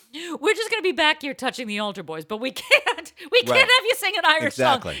that. We're just going to be back here touching the altar boys, but we can't. We can't have you sing an Irish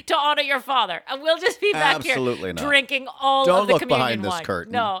song to honor your father, and we'll just be back Absolutely here not. drinking all Don't of the look communion behind this wine."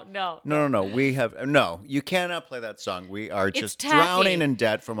 curtain. No. No. We have you cannot play that song. We are It's just tacky. drowning in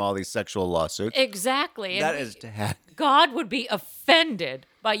debt from all these sexual lawsuits. Exactly. That And is tacky. God would be offended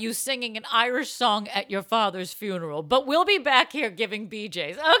by you singing an Irish song at your father's funeral, but we'll be back here giving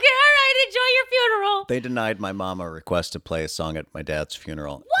BJs. Okay, all right, enjoy your funeral. They denied my mom a request to play a song at my dad's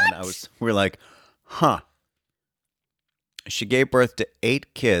funeral. What? And we're like, huh. She gave birth to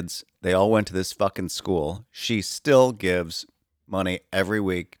 8 kids. They all went to this fucking school. She still gives money every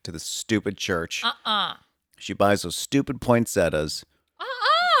week to the stupid church. She buys those stupid poinsettias.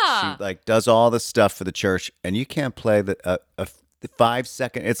 She like does all the stuff for the church, and you can't play the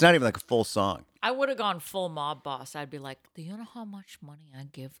 5-second. It's not even like a full song. I would have gone full mob boss. I'd be like, do you know how much money I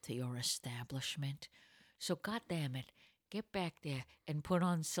give to your establishment? So goddamn it, get back there and put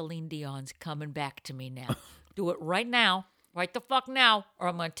on Celine Dion's Coming Back to Me Now. Do it right now. Right the fuck now, or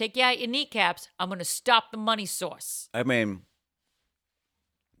I'm going to take you out your kneecaps. I'm going to stop the money source. I mean,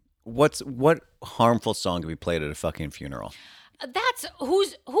 what harmful song can be played at a fucking funeral? That's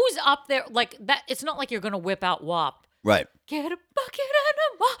who's up there like that. It's not like you're going to whip out WAP. Right. Get a bucket and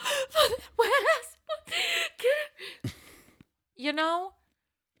a mop for the West. You know?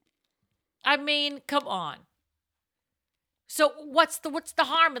 I mean, come on. So what's the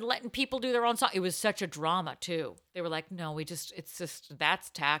harm in letting people do their own song? It was such a drama too. They were like, no, it's just that's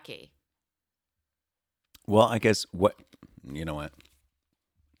tacky. Well, I guess you know what?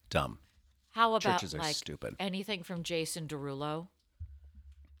 Dumb. How about Churches are like stupid. anything from Jason Derulo?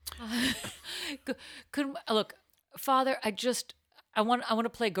 Look, Father, I want to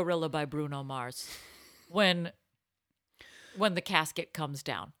play Gorilla by Bruno Mars when the casket comes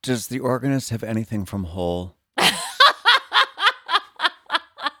down. Does the organist have anything from Hole?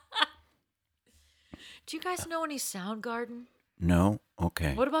 Do you guys know any Soundgarden? No?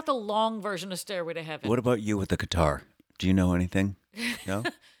 Okay. What about the long version of Stairway to Heaven? What about you with the guitar? Do you know anything? No?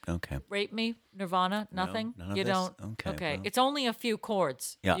 Okay. Rape Me, Nirvana, nothing? none of you this? don't? Okay, well. It's only a few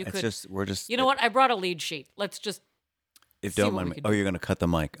chords. Yeah, You it's could- just we're just You know what? I brought a lead sheet. Let's just If see don't what mind we me. can Oh, do. you're gonna cut the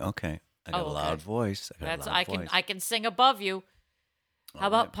mic. Okay. I got Oh, a loud okay. voice. I can sing above you. How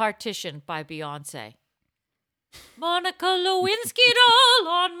about Partition by Beyonce? Monica Lewinsky doll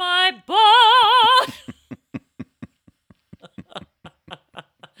on my butt.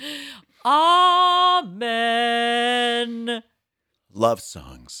 Amen. Love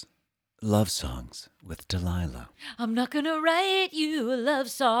songs. Love songs with Delilah. I'm not going to write you a love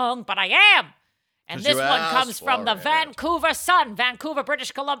song, but I am. And 'Cause this you one asked comes from the for it. Vancouver Sun, Vancouver,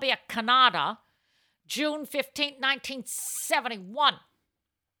 British Columbia, Canada, June 15th, 1971.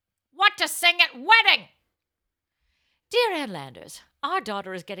 What to sing at wedding? Dear Ann Landers, our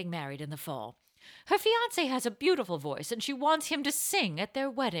daughter is getting married in the fall. Her fiancé has a beautiful voice, and she wants him to sing at their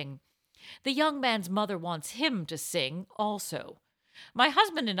wedding. The young man's mother wants him to sing also. My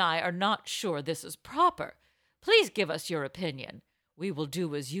husband and I are not sure this is proper. Please give us your opinion. We will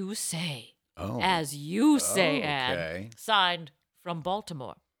do as you say. Oh. As you say, Okay. Anne. Signed from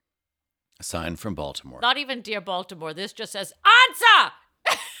Baltimore. A sign from Baltimore. Not even Dear Baltimore. This just says, answer!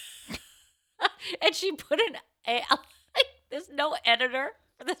 And she put there's no editor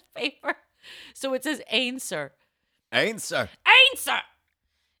for this paper. So it says, answer. Answer. Answer!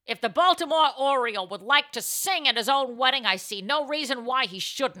 If the Baltimore Oriole would like to sing at his own wedding, I see no reason why he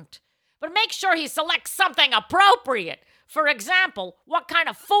shouldn't. But make sure he selects something appropriate. For example, what kind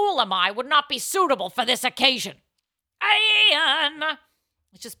of fool am I would not be suitable for this occasion? Ian!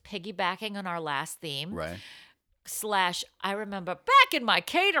 It's just piggybacking on our last theme. Right. / I remember back in my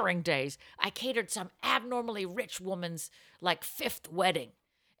catering days, I catered some abnormally rich woman's like 5th wedding.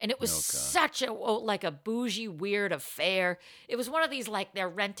 And it was such a bougie, weird affair. It was one of these, like, they're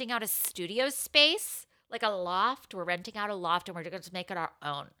renting out a studio space, like a loft. We're renting out a loft, and we're going to make it our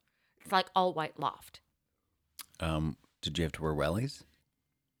own. It's like all white loft. Did you have to wear wellies?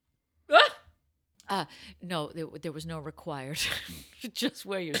 No, there was no required. Just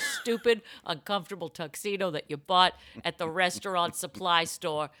wear your stupid, uncomfortable tuxedo that you bought at the restaurant supply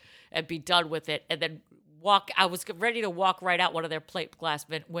store and be done with it. And then I was ready to walk right out one of their plate glass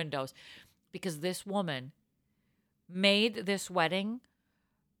windows because this woman made this wedding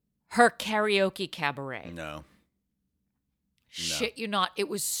her karaoke cabaret. No. Shit you not. It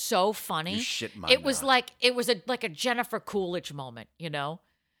was so funny. You shit my It was not. like a Jennifer Coolidge moment, you know?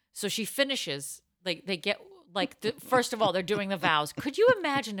 So she finishes, they get, first of all, they're doing the vows. Could you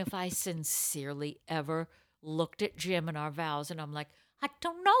imagine if I sincerely ever looked at Jim and our vows and I'm like, I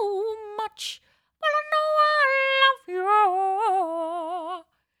don't know much, but I know I love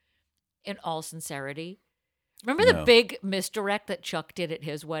you. In all sincerity. Remember the big misdirect that Chuck did at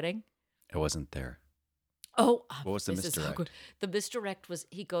his wedding? I wasn't there. Oh, What was the this is so misdirect? good. The misdirect was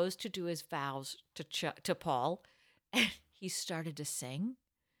he goes to do his vows to Paul, and he started to sing,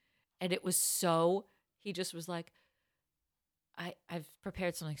 and it was so. He just was like, "I've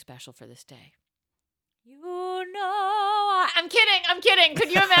prepared something special for this day." You know, I'm kidding.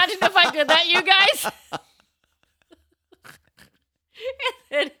 Could you imagine if I did that, you guys?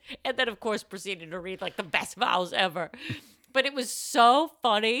 and then, of course, proceeded to read like the best vows ever. But it was so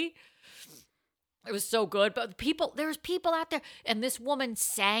funny. It was so good. But there's people out there. And this woman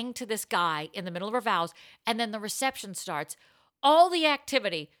sang to this guy in the middle of her vows. And then the reception starts. All the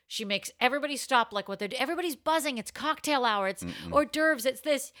activity, she makes everybody stop like what they're doing. Everybody's buzzing. It's cocktail hour. It's hors d'oeuvres. It's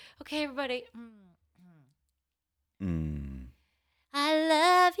this. Okay, everybody. I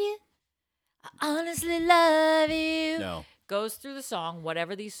love you. I honestly love you. No. Goes through the song,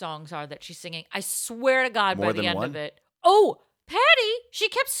 whatever these songs are that she's singing. I swear to God, More by the than end one? of it. Oh, Patty, she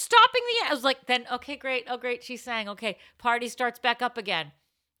kept stopping the. I was like, then, okay, great. Oh, great. She sang. Okay. Party starts back up again.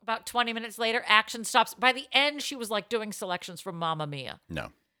 About 20 minutes later, action stops. By the end, she was like doing selections from Mamma Mia. No.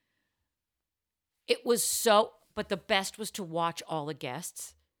 It was so, but the best was to watch all the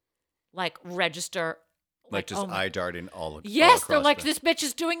guests like register. Like just oh my- eye darting all across. Yes, they're like, the- this bitch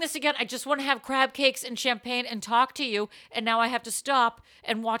is doing this again. I just want to have crab cakes and champagne and talk to you. And now I have to stop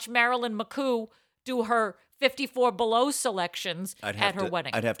and watch Marilyn McCoo do her 54 Below selections at her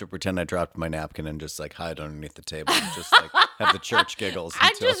wedding. I'd have to pretend I dropped my napkin and just like hide underneath the table and just like have the church giggles.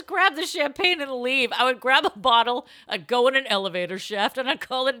 I'd until- just grab the champagne and leave. I would grab a bottle, I'd go in an elevator shaft, and I'd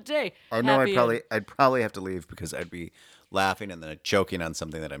call it a day. Oh no, Happy end. I'd probably have to leave because I'd be laughing and then choking on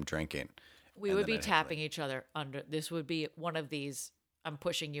something that I'm drinking. We and would then be I'd have to tapping each other under. This would be one of these I'm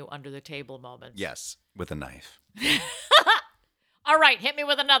pushing you under the table moments. Yes, with a knife. All right, hit me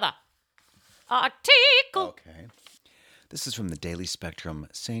with another article. Okay. This is from the Daily Spectrum,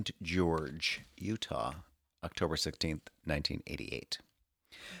 St. George, Utah, October 16th, 1988.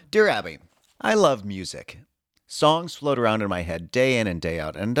 Dear Abby, I love music. Songs float around in my head day in and day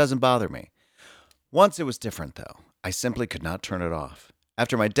out, and it doesn't bother me. Once it was different, though. I simply could not turn it off.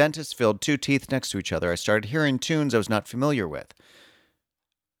 After my dentist filled 2 teeth next to each other, I started hearing tunes I was not familiar with.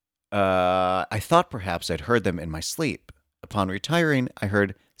 I thought perhaps I'd heard them in my sleep. Upon retiring, I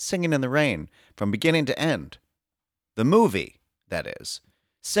heard Singing in the Rain from beginning to end. The movie, that is.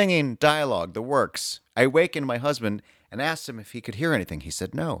 Singing, dialogue, the works. I wakened my husband and asked him if he could hear anything. He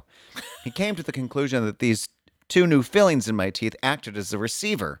said no. He came to the conclusion that these 2 new fillings in my teeth acted as the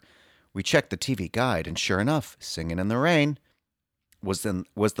receiver. We checked the TV guide, and sure enough, Singing in the Rain was the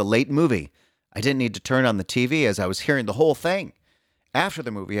late movie. I didn't need to turn on the TV as I was hearing the whole thing. After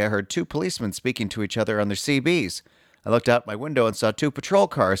the movie, I heard 2 policemen speaking to each other on their CBs. I looked out my window and saw 2 patrol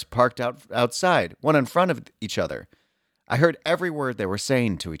cars parked outside, one in front of each other. I heard every word they were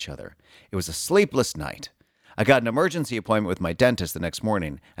saying to each other. It was a sleepless night. I got an emergency appointment with my dentist the next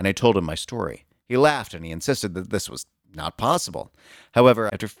morning, and I told him my story. He laughed, and he insisted that this was not possible. However,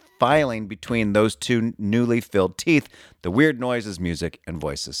 after filing between those 2 newly filled teeth, the weird noises, music, and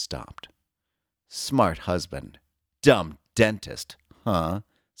voices stopped. Smart husband. Dumb dentist. Huh?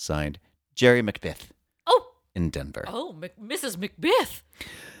 Signed, Jerry McBith. Oh, in Denver. oh, Mrs. McBith.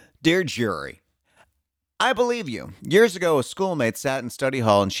 Dear jury, I believe you. Years ago, a schoolmate sat in study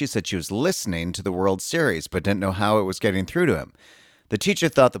hall and she said she was listening to the World Series but didn't know how it was getting through to him. The teacher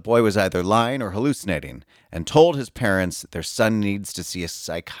thought the boy was either lying or hallucinating and told his parents their son needs to see a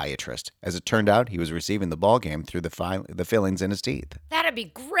psychiatrist. As it turned out, he was receiving the ball game through the fillings in his teeth. That'd be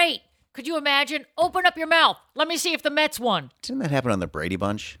great. Could you imagine? Open up your mouth. Let me see if the Mets won. Didn't that happen on the Brady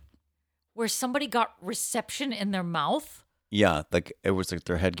Bunch? Where somebody got reception in their mouth? Yeah, like it was like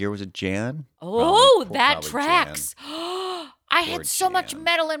their headgear was a Jan. Oh, Probably that Jan. tracks. I Poor had so much Jan.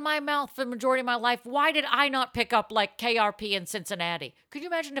 metal in my mouth for the majority of my life. Why did I not pick up like KRP in Cincinnati? Could you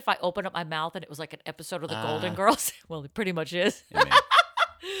imagine if I opened up my mouth and it was like an episode of The Golden Girls? Well, it pretty much is. I mean,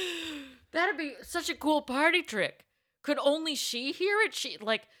 That'd be such a cool party trick. Could only she hear it?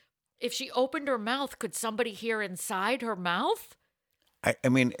 If she opened her mouth, could somebody hear inside her mouth? I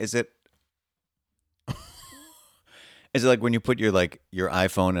mean, is it like when you put your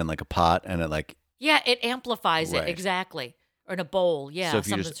iPhone in like a pot and it like Yeah, it amplifies Right. it, exactly. Or in a bowl, yeah. so if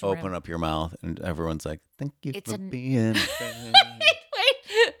you something just open up your mouth and everyone's like, "Thank you It's for an- being." a friend."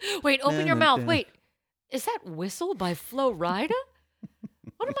 Wait, open your mouth. Wait, is that Whistle by Flo Rida?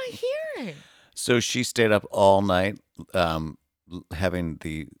 What am I hearing? So she stayed up all night, having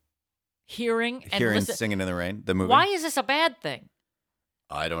the Hearing and hearing listen. Singing in the Rain, the movie. Why is this a bad thing?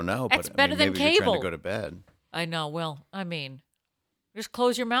 I don't know. That's but better than maybe you're trying cable. to go to bed. I know. Well, I mean, just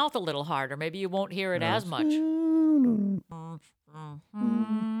close your mouth a little harder. Maybe you won't hear it as much.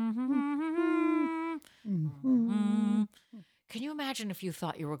 Can you imagine if you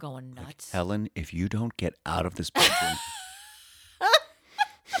thought you were going nuts? Helen, if you don't get out of this bedroom,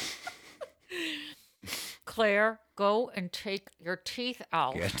 Claire, go and take your teeth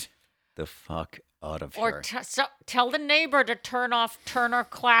out. get the fuck out of Or here. tell the neighbor to turn off Turner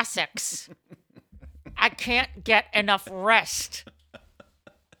Classics. I can't get enough rest.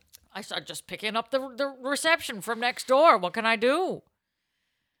 I started just picking up the reception from next door. What can I do?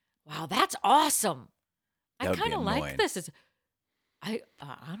 Wow, that's awesome. That I would be kind of like annoying. this. I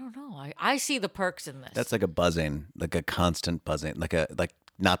don't know. I see the perks in this. That's like a buzzing, like a constant buzzing, like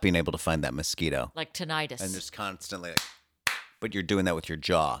not being able to find that mosquito. like tinnitus. And just constantly, but you're doing that with your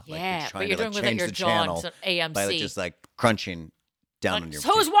jaw. Yeah, like but you're you're trying doing to it with change your the jaw and channel some AMC. by just like crunching down Like, on your.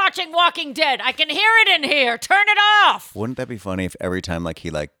 who's teeth. watching Walking Dead? I can hear it in here. Turn it off. Wouldn't that be funny if every time like he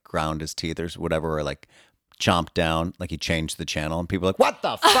like ground his teeth or whatever, or like chomped down, like he changed the channel, and people are like, "What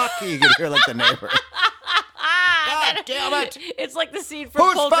the fuck?" You could hear like the neighbor. God damn it! It's like the scene from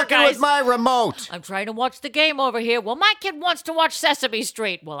Who's fucking Poltergeist. with my remote? I'm trying to watch the game over here. Well, my kid wants to watch Sesame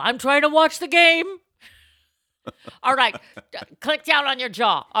Street. Well, I'm trying to watch the game. All right. Click down on your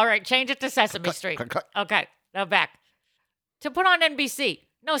jaw. All right. Change it to Sesame Street. click, click. Okay. Now back. To put on NBC.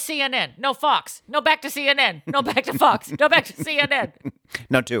 No CNN. No Fox. No back to CNN. No back to Fox. No back to CNN.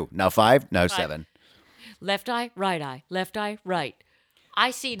 Now 2. Now 5. Now 7. Left eye, right eye. Left eye, right.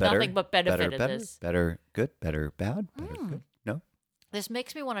 I see nothing but benefit in this. Better, good, better, bad, better, good. No. This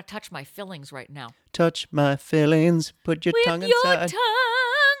makes me want to touch my fillings right now. Touch my feelings. Put your With tongue your inside. tongue.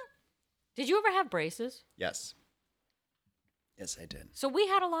 Did you ever have braces? Yes. Yes, I did. So we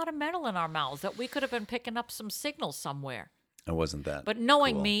had a lot of metal in our mouths that we could have been picking up some signals somewhere. It wasn't that. But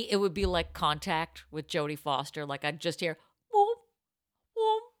knowing cool. me, it would be like Contact with Jodie Foster. Like I'd just hear, boom,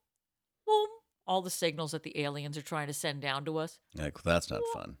 boom, boom, all the signals that the aliens are trying to send down to us. Like, that's not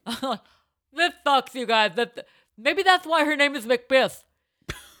fun. That fucks you guys. Maybe that's why her name is Macbeth.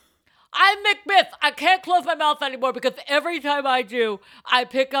 I'm Macbeth. I can't close my mouth anymore because every time I do, I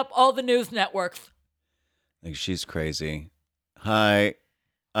pick up all the news networks. Like, she's crazy. Hi,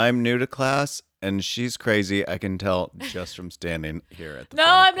 I'm new to class, and she's crazy. I can tell just from standing here at the No,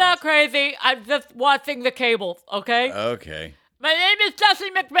 front of I'm not class. crazy. I'm just watching the cable, okay? Okay. My name is Jesse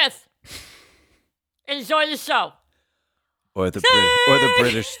Macbeth. Enjoy the show. Or the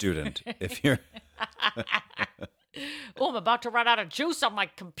British student, if you're. Oh, I'm about to run out of juice on my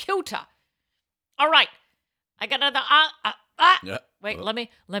computer. All right. I got another Yeah. Wait, let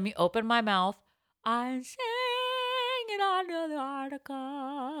me open my mouth. I'm singing under the article.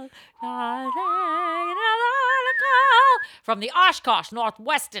 I'm singing under the article. From the Oshkosh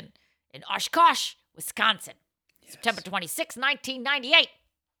Northwestern in Oshkosh, Wisconsin. September 26, 1998.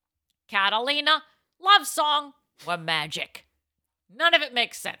 Catalina, love song, were magic. None of it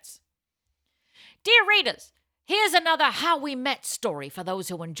makes sense. Dear readers, here's another How We Met story for those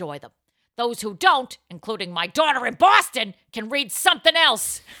who enjoy them. Those who don't, including my daughter in Boston, can read something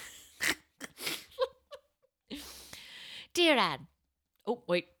else. Dear Anne. Oh,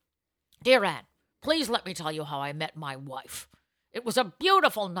 wait. Dear Anne, please let me tell you how I met my wife. It was a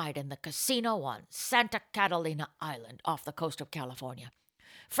beautiful night in the casino on Santa Catalina Island off the coast of California.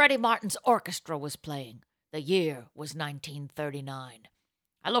 Freddie Martin's orchestra was playing. The year was 1939.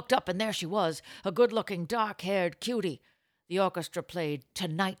 I looked up and there she was, a good-looking, dark-haired cutie. The orchestra played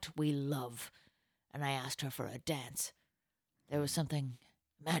Tonight We Love, and I asked her for a dance. There was something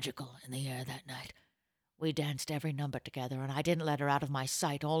magical in the air that night. We danced every number together, and I didn't let her out of my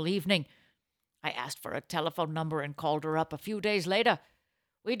sight all evening. I asked for a telephone number and called her up a few days later.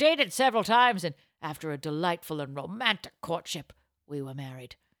 We dated several times, and after a delightful and romantic courtship, we were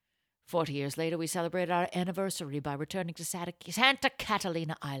married. 40 years later, we celebrated our anniversary by returning to Santa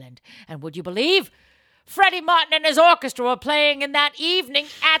Catalina Island. And would you believe? Freddie Martin and his orchestra were playing in that evening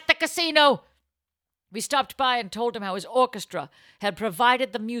at the casino. We stopped by and told him how his orchestra had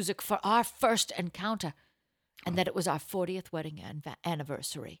provided the music for our first encounter, and that it was our 40th wedding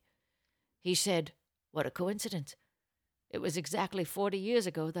anniversary. He said, "What a coincidence. It was exactly 40 years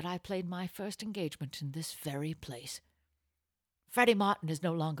ago that I played my first engagement in this very place." Freddie Martin is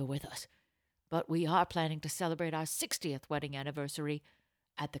no longer with us, but we are planning to celebrate our 60th wedding anniversary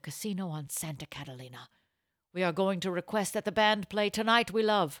at the casino on Santa Catalina. We are going to request that the band play Tonight We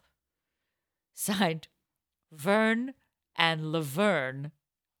Love. Signed, Vern and Laverne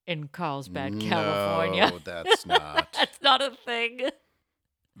in Carlsbad, California. No, that's not. That's not a thing.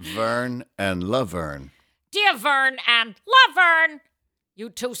 Vern and Laverne. Dear Vern and Laverne, you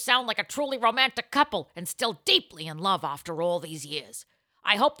two sound like a truly romantic couple and still deeply in love after all these years.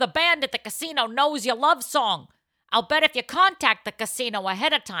 I hope the band at the casino knows your love song. I'll bet if you contact the casino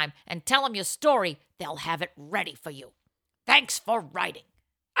ahead of time and tell them your story, they'll have it ready for you. Thanks for writing.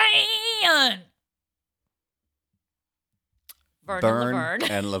 Ian! Vern and Laverne.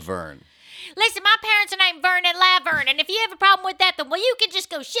 and Laverne. Listen, my parents are named Vern and Laverne, and if you have a problem with that, then well, you can just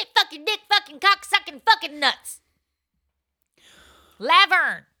go shit fucking dick fucking cock sucking fucking nuts.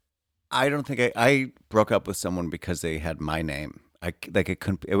 Laverne. I don't think I broke up with someone because they had my name. I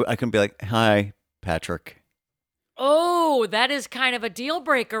couldn't be like, "Hi, Patrick." Oh, that is kind of a deal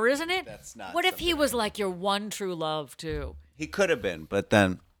breaker, isn't it? That's not. What if he was like your one true love too? He could have been, but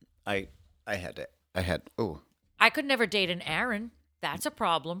then I had. I could never date an Aaron. That's a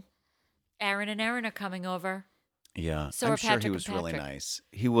problem. Aaron and Aaron are coming over. Yeah, So I'm are sure Patrick he and was really Patrick. nice.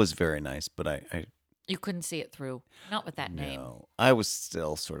 He was very nice, but I You couldn't see it through. Not with that name. no, I was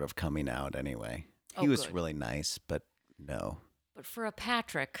still sort of coming out anyway. He Oh, was good. really nice, but no, But for a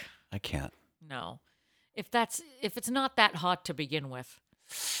Patrick, I can't. no. If it's not that hot to begin with.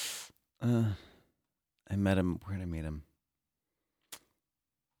 I met him. Where did I meet him?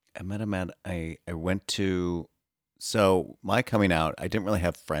 I met him at I went to. So my coming out, I didn't really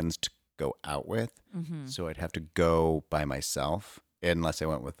have friends to go out with, so I'd have to go by myself unless I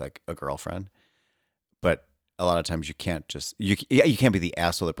went with like a girlfriend. But a lot of times you can't just you can't be the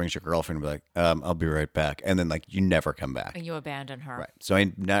asshole that brings your girlfriend and be like, I'll be right back, and then like you never come back. And you abandon her. Right. So I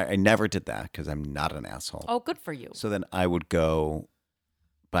never did that because I'm not an asshole. Oh, good for you. So then I would go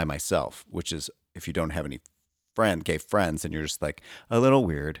by myself, which is if you don't have any gay friends, and you're just like a little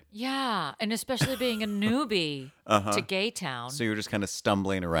weird. Yeah, and especially being a newbie to Gay Town. So you're just kind of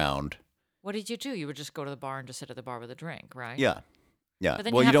stumbling around. What did you do? You would just go to the bar and just sit at the bar with a drink, right? Yeah. Yeah. But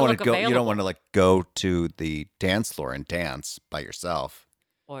then Well, you you have don't to want to look go. You don't available. want to like go to the dance floor and dance by yourself.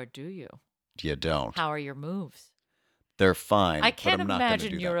 Or do you? You don't. How are your moves? They're fine. I but can't I'm not gonna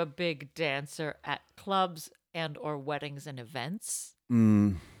imagine do you're that. a big dancer at clubs and or weddings and events.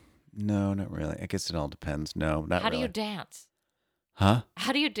 No, not really. I guess it all depends. No, not How really. do you dance? Huh?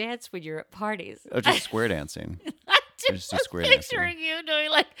 How do you dance when you're at parties? Oh, just square dancing. I'm just do just square dancing. picturing you doing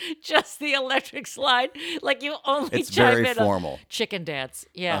like just the electric slide, like you only It's chime very in formal. on chicken dance.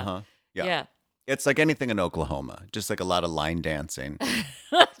 Yeah, Uh-huh. Yeah. yeah. It's like anything in Oklahoma, just like a lot of line dancing.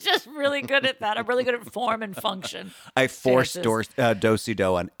 Just really good at that. I'm really good at form and function. I force Dances.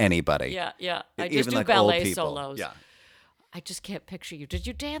 do-si-do on anybody. Yeah, yeah. I just Even do like ballet old people. solos. Yeah. I just can't picture you. Did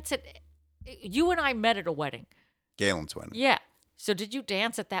you dance at? You and I met at a wedding. Galen's wedding. Yeah. So did you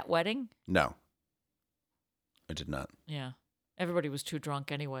dance at that wedding? No, I did not. Yeah. Everybody was too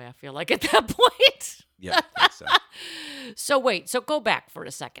drunk anyway, I feel like, at that point. Yeah, I think so. So wait, so go back for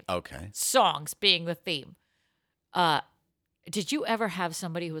a second. Okay. Songs being the theme. Did you ever have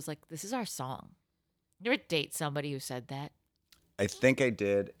somebody who was like, this is our song? You ever date somebody who said that? I think I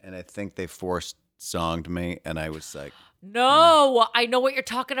did, and I think they forced songed me, and I was like, No, I know what you're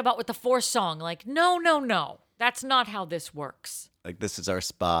talking about with the forced song. Like, no. That's not how this works. like, this is our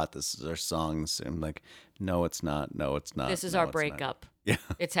spot. This is our songs. And I'm like, no, it's not. No, it's not. This is No, our it's not." breakup. Yeah.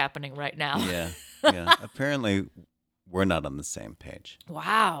 It's happening right now. Yeah. Yeah. Apparently, we're not on the same page.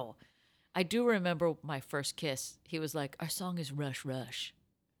 Wow. I do remember my first kiss. He was like, our song is Rush Rush.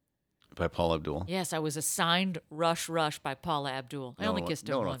 By Paul Abdul. Yes, I was assigned Rush Rush by Paula Abdul. I only kissed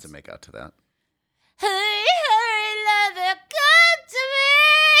him No one once. wants to make out to that. Hurry, hurry, lover, come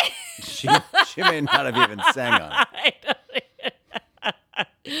to me. She may not have even sang on it. I don't-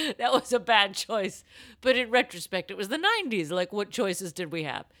 That was a bad choice. But in retrospect, it was the 90s. Like, what choices did we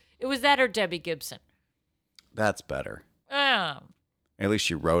have? It was that or Debbie Gibson. That's better. Um, At least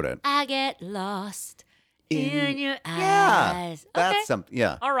she wrote it. I get lost in your Yeah. eyes. That's Okay. something.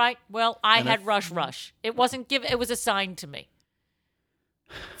 Yeah. All right. Well, I And had Rush Rush. It wasn't given. It was assigned to me.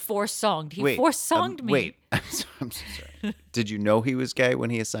 Force songed. He force songed me. Wait. I'm so sorry. Did you know he was gay when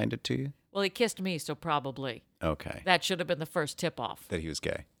he assigned it to you? Well, he kissed me, so probably Okay. that should have been the first tip off. That he was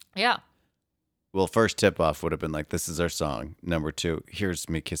gay. Yeah. Well, first tip off would have been like, this is our song. Number 2, here's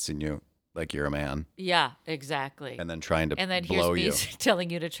me kissing you like you're a man. Yeah. Exactly. And then trying to And then blow here's you. me telling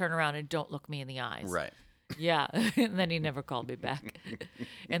you to turn around and don't look me in the eyes. Right. Yeah. And then he never called me back.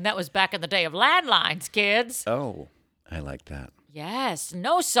 And that was back in the day of landlines, kids. Oh, I like that. Yes.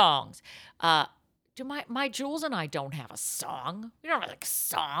 No songs. Do my Jules and I don't have a song. We don't have like a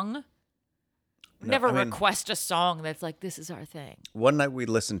song. Never I mean- request a song that's like, this is our thing. One night we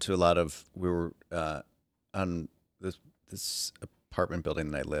listened to a lot of. We were on this apartment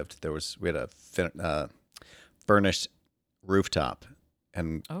building that I lived. We had a furnished rooftop,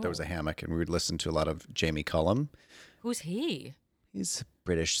 and there was a hammock, and we would listen to a lot of Jamie Cullum. Who's he? He's a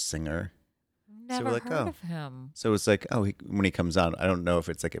British singer. Never we're like, heard oh. of him. So it's like, when he comes on, I don't know if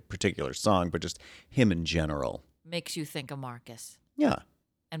it's like a particular song, but just him in general. Makes you think of Marcus Yeah,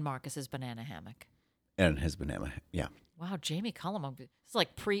 and Marcus's banana hammock. and his banana. Yeah, Wow, Jamie Cullum. It's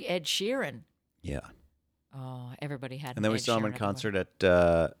like pre-Ed Sheeran. yeah. Oh, everybody had. And then we Ed saw him Sheeran in everywhere. concert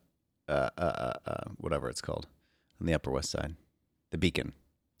at whatever it's called on the Upper West Side, the Beacon,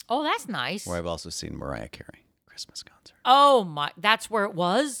 Oh, that's nice. where I've also seen Mariah Carey Christmas concert. Oh my, that's where it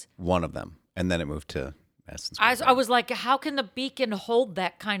was. One of them, and then it moved to Madison Square I Garden. was like, how can the Beacon hold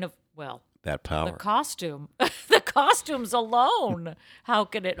that kind of that the power. costume, the costumes alone? How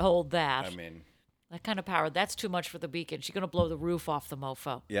can it hold that? I mean, That kind of power. That's too much for the Beacon. She's gonna blow the roof off the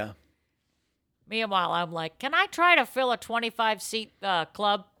mofo. yeah. Meanwhile, I'm like, can I try to fill a 25-seat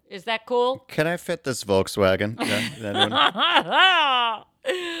club? Is that cool? Can I fit this Volkswagen? Is that anyone-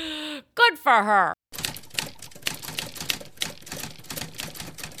 Good for her.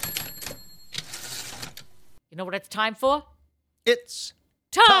 You know what it's time for? It's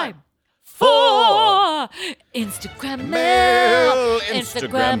Time for Instagram mail.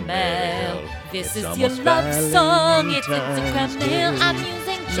 Instagram mail. This It's is your almost love song. It's Valentine's Instagram mail. Day. I'm using No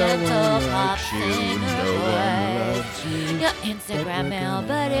one gentle pop likes you, singer no one voice. loves you, Your Instagram mail.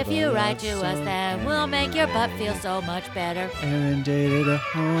 But if you write to us, then we'll make your butt feel so much better. Aaron dated a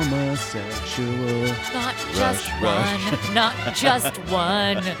homosexual. Not just rush. one, not just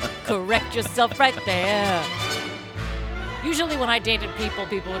one. Correct yourself right there. Usually when I dated people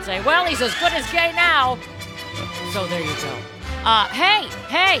would say, well, he's as good as gay now. So there you go. Hey,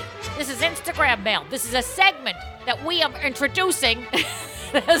 this is Instagram mail. This is a segment that we are introducing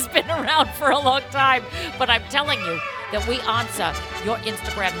that has been around for a long time. But I'm telling you that we answer your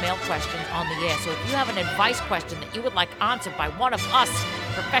Instagram mail questions on the air. So if you have an advice question that you would like answered by one of us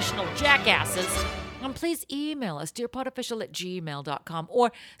professional jackasses, please email us, dearpodofficial@gmail.com,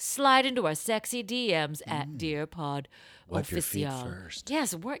 or slide into our sexy DMs at dearpodofficial. Wipe your feet first.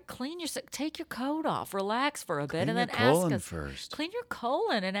 Yes, clean your, take your coat off, relax for a bit, Clean and then your ask colon us. first. Clean your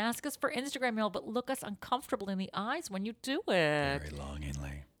colon and ask us for Instagram mail, but look us uncomfortable in the eyes when you do it. Very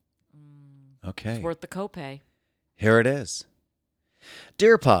longingly. Okay. It's worth the copay. Here it is.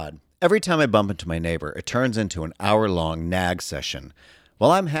 Dear Pod, every time I bump into my neighbor, it turns into an hour-long nag session.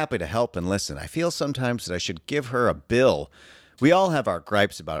 While I'm happy to help and listen, I feel sometimes that I should give her a bill. We all have our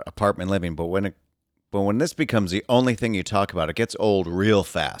gripes about apartment living, but when this becomes the only thing you talk about, it gets old real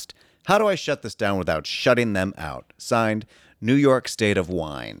fast. How do I shut this down without shutting them out? Signed, New York State of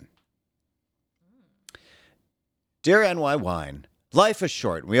Wine. Dear NY Wine, life is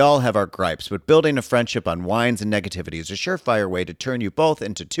short. We all have our gripes, but building a friendship on wines and negativity is a surefire way to turn you both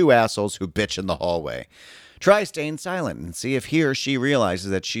into two assholes who bitch in the hallway. Try staying silent and see if he or she realizes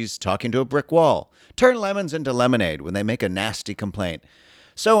that she's talking to a brick wall. Turn lemons into lemonade when they make a nasty complaint.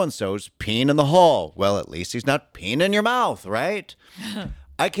 So-and-so's peeing in the hall. Well, at least he's not peeing in your mouth, right?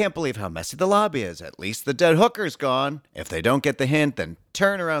 I can't believe how messy the lobby is. At least the dead hooker's gone. If they don't get the hint, then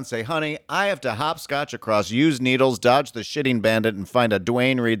turn around and say, honey, I have to hopscotch across used needles, dodge the shitting bandit, and find a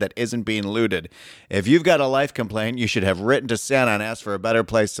Dwayne Reed that isn't being looted. If you've got a life complaint, you should have written to Santa and asked for a better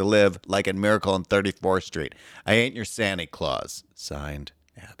place to live, like in Miracle on 34th Street. I ain't your Santa Claus. Signed,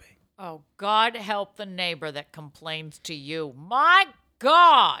 Abby. Oh, God help the neighbor that complains to you. My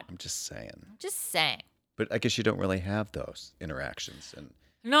God. I'm just saying. Just saying. But I guess you don't really have those interactions. And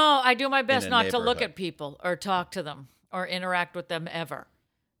No, I do my best a not to look neighborhood. at people or talk to them or interact with them ever.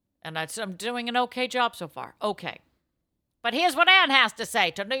 And I'm doing an okay job so far. Okay. But here's what Ann has to say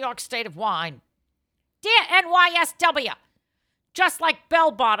to New York State of Wine. Dear NYSW, just like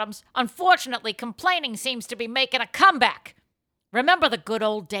bell bottoms, unfortunately, complaining seems to be making a comeback. Remember the good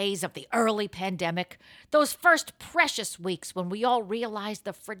old days of the early pandemic? Those first precious weeks when we all realized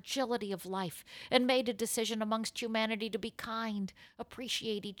the fragility of life and made a decision amongst humanity to be kind,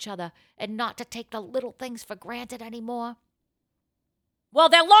 appreciate each other, and not to take the little things for granted anymore? Well,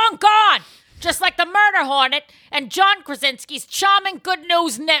 they're long gone, just like the Murder Hornet and John Krasinski's charming Good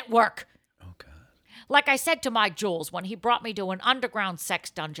News Network. oh, God. Like I said to my Jules when he brought me to an underground sex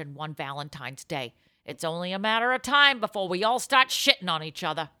dungeon one Valentine's Day, it's only a matter of time before we all start shitting on each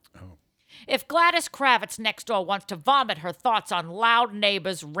other. Oh. If Gladys Kravitz next door wants to vomit her thoughts on loud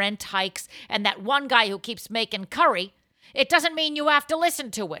neighbors, rent hikes, and that one guy who keeps making curry, it doesn't mean you have to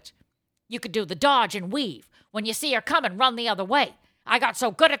listen to it. You could do the dodge and weave. When you see her coming, run the other way. I got so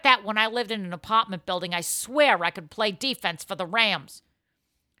good at that when I lived in an apartment building, I swear I could play defense for the Rams.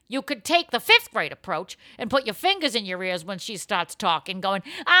 You could take the 5th grade approach and put your fingers in your ears when she starts talking, going,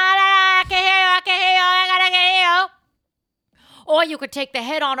 I can hear you, I can hear you, I gotta hear you. Or you could take the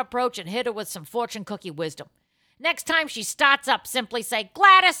head-on approach and hit her with some fortune cookie wisdom. Next time she starts up, simply say,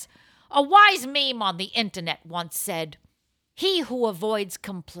 Gladys, a wise meme on the internet once said, he who avoids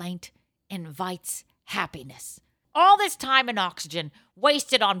complaint invites happiness. All this time and oxygen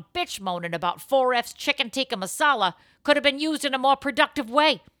wasted on bitch moaning about 4F's chicken tikka masala could have been used in a more productive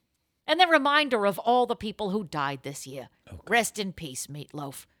way. And the reminder of all the people who died this year. Rest in peace,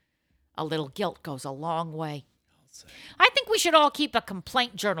 Meatloaf. A little guilt goes a long way. I think we should all keep a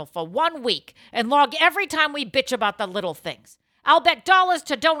complaint journal for 1 week and log every time we bitch about the little things. I'll bet dollars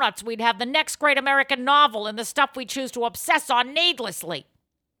to donuts we'd have the next great American novel and the stuff we choose to obsess on needlessly.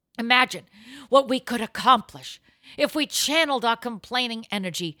 Imagine what we could accomplish if we channeled our complaining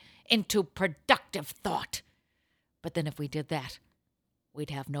energy into productive thought. But then if we did that, we'd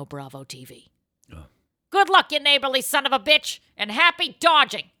have no Bravo TV. Oh. Good luck, you neighborly son of a bitch, and happy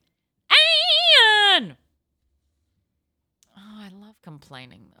dodging. Ann! Oh, I love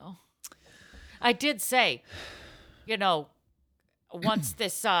complaining, though. I did say, once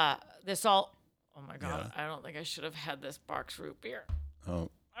this all... Oh, my God. Yeah. I don't think I should have had this Barks root beer. Oh,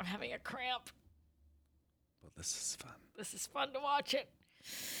 I'm having a cramp. well, this is fun. This is fun to watch it.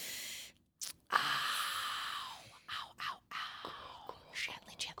 Ow, ow, ow, ow.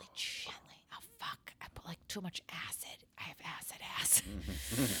 Gently, gently, gently. Oh, fuck. I put too much acid. I have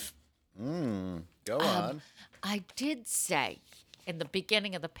acid. Go on. I did say in the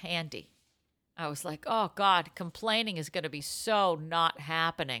beginning of the pandy, I was like, oh, God, complaining is going to be so not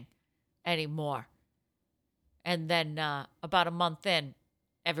happening anymore. And then about a month in,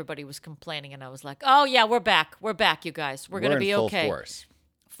 everybody was complaining, and I was like, oh, yeah, we're back. We're back, you guys. We're going to be in full okay. Force.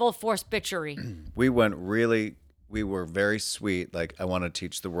 Full force bitchery. We were very sweet. Like, I want to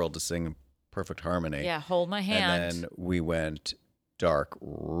teach the world to sing in perfect harmony. Yeah, hold my hand. And then we went dark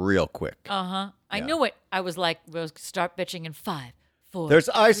real quick. I Yeah. knew it. I was like, we'll start bitching in 5, 4. There's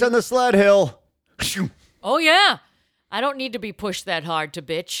ice on the sled hill. Oh, yeah. I don't need to be pushed that hard to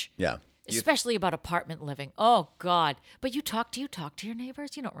bitch. Yeah. Especially about apartment living. Oh, God. But you talk to your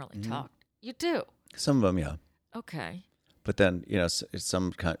neighbors? You don't really talk. You do. Some of them, yeah. Okay. But then,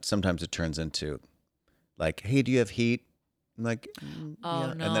 sometimes it turns into like, hey, do you have heat? I'm like, Oh,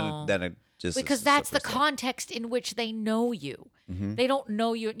 yeah. no. And then it just Because is that's the slippery slope. context in which they know you. They don't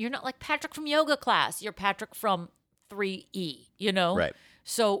know you. You're not like Patrick from yoga class. You're Patrick from 3E, Right.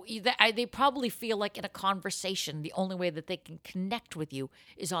 So they probably feel like in a conversation, the only way that they can connect with you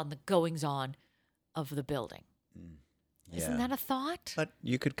is on the goings-on of the building. Isn't Yeah. that a thought? But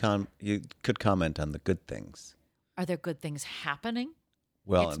you could comment on the good things. Are there good things happening?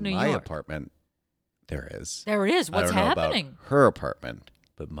 Well, It's in New my York. apartment, there is. There it is. What's I don't know happening? about her apartment,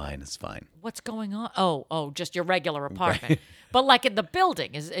 but mine is fine. What's going on? Oh, just your regular apartment. But like in the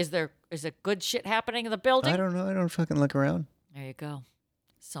building, is there good shit happening in the building? I don't know. I don't fucking look around. There you go.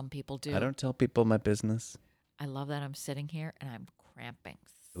 Some people do. I don't tell people my business. I love that I'm sitting here and I'm cramping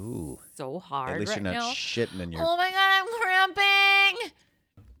Ooh. so hard At least right you're not now. shitting in your. Oh my god, I'm cramping.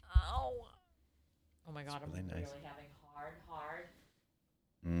 Oh. Oh my god, I'm really nice. really having hard.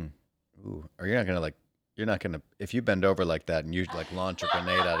 Ooh. Or you're not gonna like. You're not gonna. If you bend over like that and you like launch a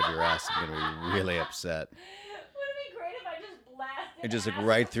grenade out of your ass, I'm gonna be really upset. Wouldn't it be great if I just blasted? And just like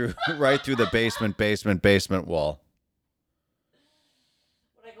right through the basement wall.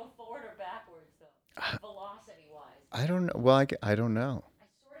 Would I go forward or backwards though? Velocity wise. I don't know. Well, I don't know. I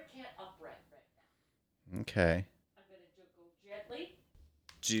sort of can't upright right now. Okay. I'm gonna go gently.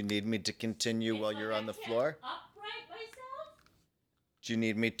 Do you need me to continue while you're on the floor? Upright myself? Do you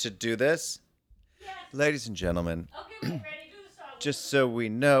need me to do this? Yes. Ladies and gentlemen, Okay, we're ready to do the song. just so we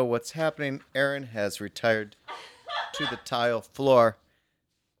know what's happening, Erin has retired to the tile floor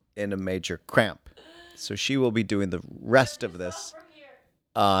in a major cramp. So she will be doing the rest of this From here.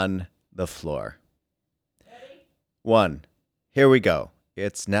 on the floor. 1. Here we go.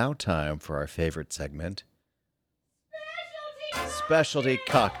 It's now time for our favorite segment, Specialty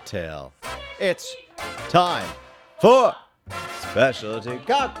Cocktail. It's time for Specialty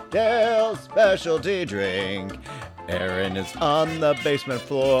Cocktail, Specialty Drink. Erin is on the basement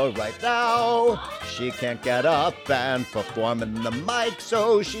floor right now. She can't get up and perform in the mic,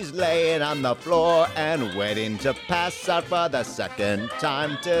 so she's laying on the floor and waiting to pass out for the second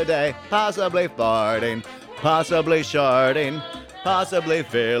time today. Possibly farting, possibly sharding, possibly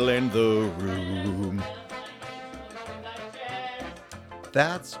filling the room.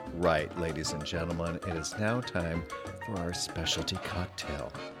 That's right, ladies and gentlemen. It is now time for our specialty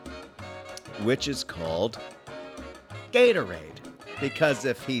cocktail, which is called Gatorade. Because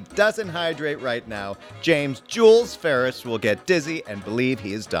if he doesn't hydrate right now, James Jules Ferris will get dizzy and believe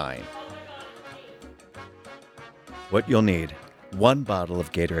he is dying. What you'll need: 1 bottle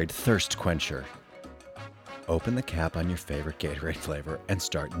of Gatorade Thirst Quencher. Open the cap on your favorite Gatorade flavor and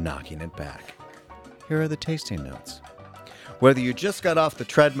start knocking it back. Here are the tasting notes. Whether you just got off the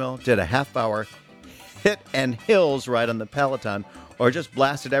treadmill, did a half-hour hit and hills ride on the Peloton, or just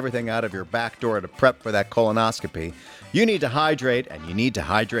blasted everything out of your back door to prep for that colonoscopy, you need to hydrate, and you need to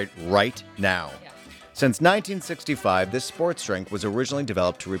hydrate right now. Since 1965, this sports drink was originally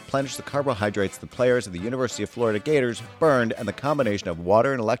developed to replenish the carbohydrates the players of the University of Florida Gators burned and the combination of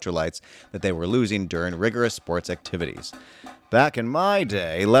water and electrolytes that they were losing during rigorous sports activities. Back in my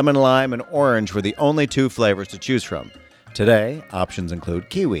day, lemon, lime, and orange were the only 2 flavors to choose from. Today, options include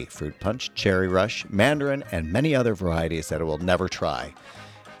kiwi, fruit punch, cherry rush, mandarin, and many other varieties that I will never try.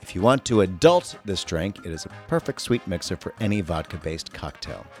 If you want to adult this drink, it is a perfect sweet mixer for any vodka-based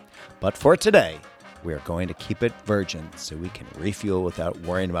cocktail. But for today, we are going to keep it virgin so we can refuel without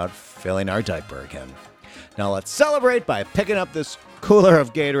worrying about filling our diaper again. Now let's celebrate by picking up this cooler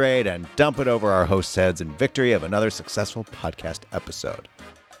of Gatorade and dump it over our hosts' heads in victory of another successful podcast episode.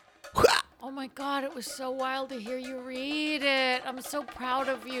 Oh my God, it was so wild to hear you read it. I'm so proud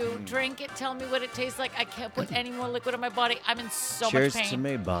of you. Drink it. Tell me what it tastes like. I can't put any more liquid in my body. I'm in so Cheers much pain. to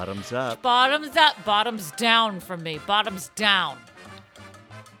me, bottoms up. Bottoms up. Bottoms down from me. Bottoms down.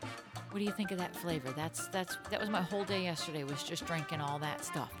 What do you think of that flavor? That was my whole day yesterday, was just drinking all that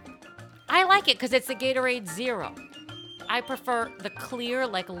stuff. I like it because it's the Gatorade Zero. I prefer the clear,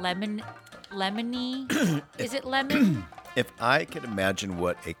 like lemony. Is it lemon? If I could imagine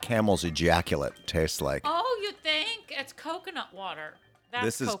what a camel's ejaculate tastes like, Oh, you think? It's coconut water. That's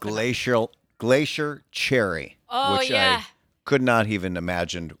this is coconut. glacier cherry, Oh, which yeah. I could not even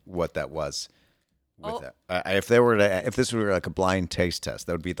imagine what that was. With Oh. that, if this were like a blind taste test,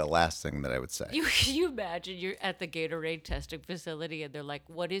 that would be the last thing that I would say. You imagine you're at the Gatorade testing facility and they're like,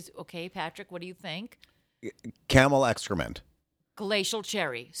 okay, Patrick, what do you think? Camel excrement. Glacial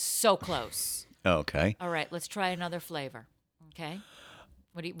cherry. So close. Okay. All right, let's try another flavor. Okay?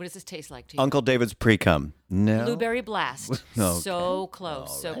 What does this taste like to you? Uncle David's pre-cum. No. Blueberry blast. Okay. So close.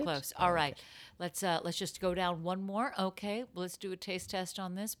 All So right. close. All right. Let's just go down one more. Okay. Well, let's do a taste test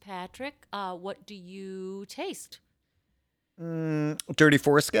on this. Patrick, what do you taste? Dirty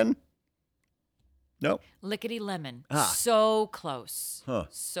foreskin? Nope. Lickety lemon. Ah. So close. Huh.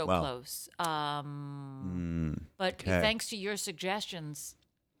 So Wow. close. But okay. thanks to your suggestions,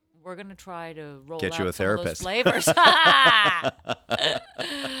 we're gonna try to roll Get out you a some of those therapist. flavors.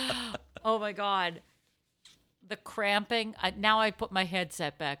 Oh my God. The cramping. Now I put my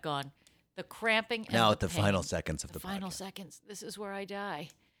headset back on. The cramping and Now the at the pain. final seconds of the final podcast. seconds. This is where I die.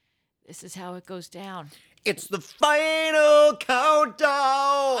 This is how it goes down. It's the final countdown.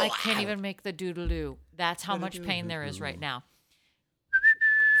 I can't even make the doodle-doo. That's how much pain there is right now.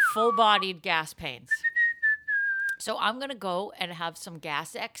 Full-bodied gas pains. So I'm going to go and have some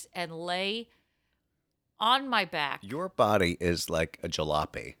Gas X and lay on my back. Your body is like a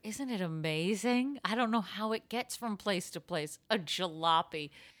jalopy. Isn't it amazing? I don't know how it gets from place to place. A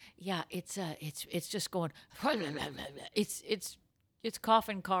jalopy. Yeah, it's just going it's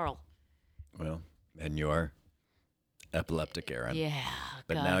coughing Carl. Well, and you're epileptic, Aaron. Yeah.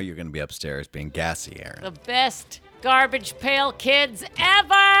 But God. now you're going to be upstairs being gassy, Aaron. The best garbage pail kids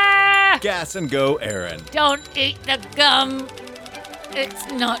ever! Gas and go, Aaron. Don't eat the gum. It's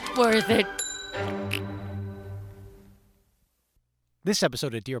not worth it. This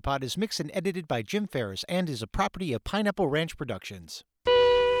episode of Dear Pod is mixed and edited by Jim Ferris and is a property of Pineapple Ranch Productions.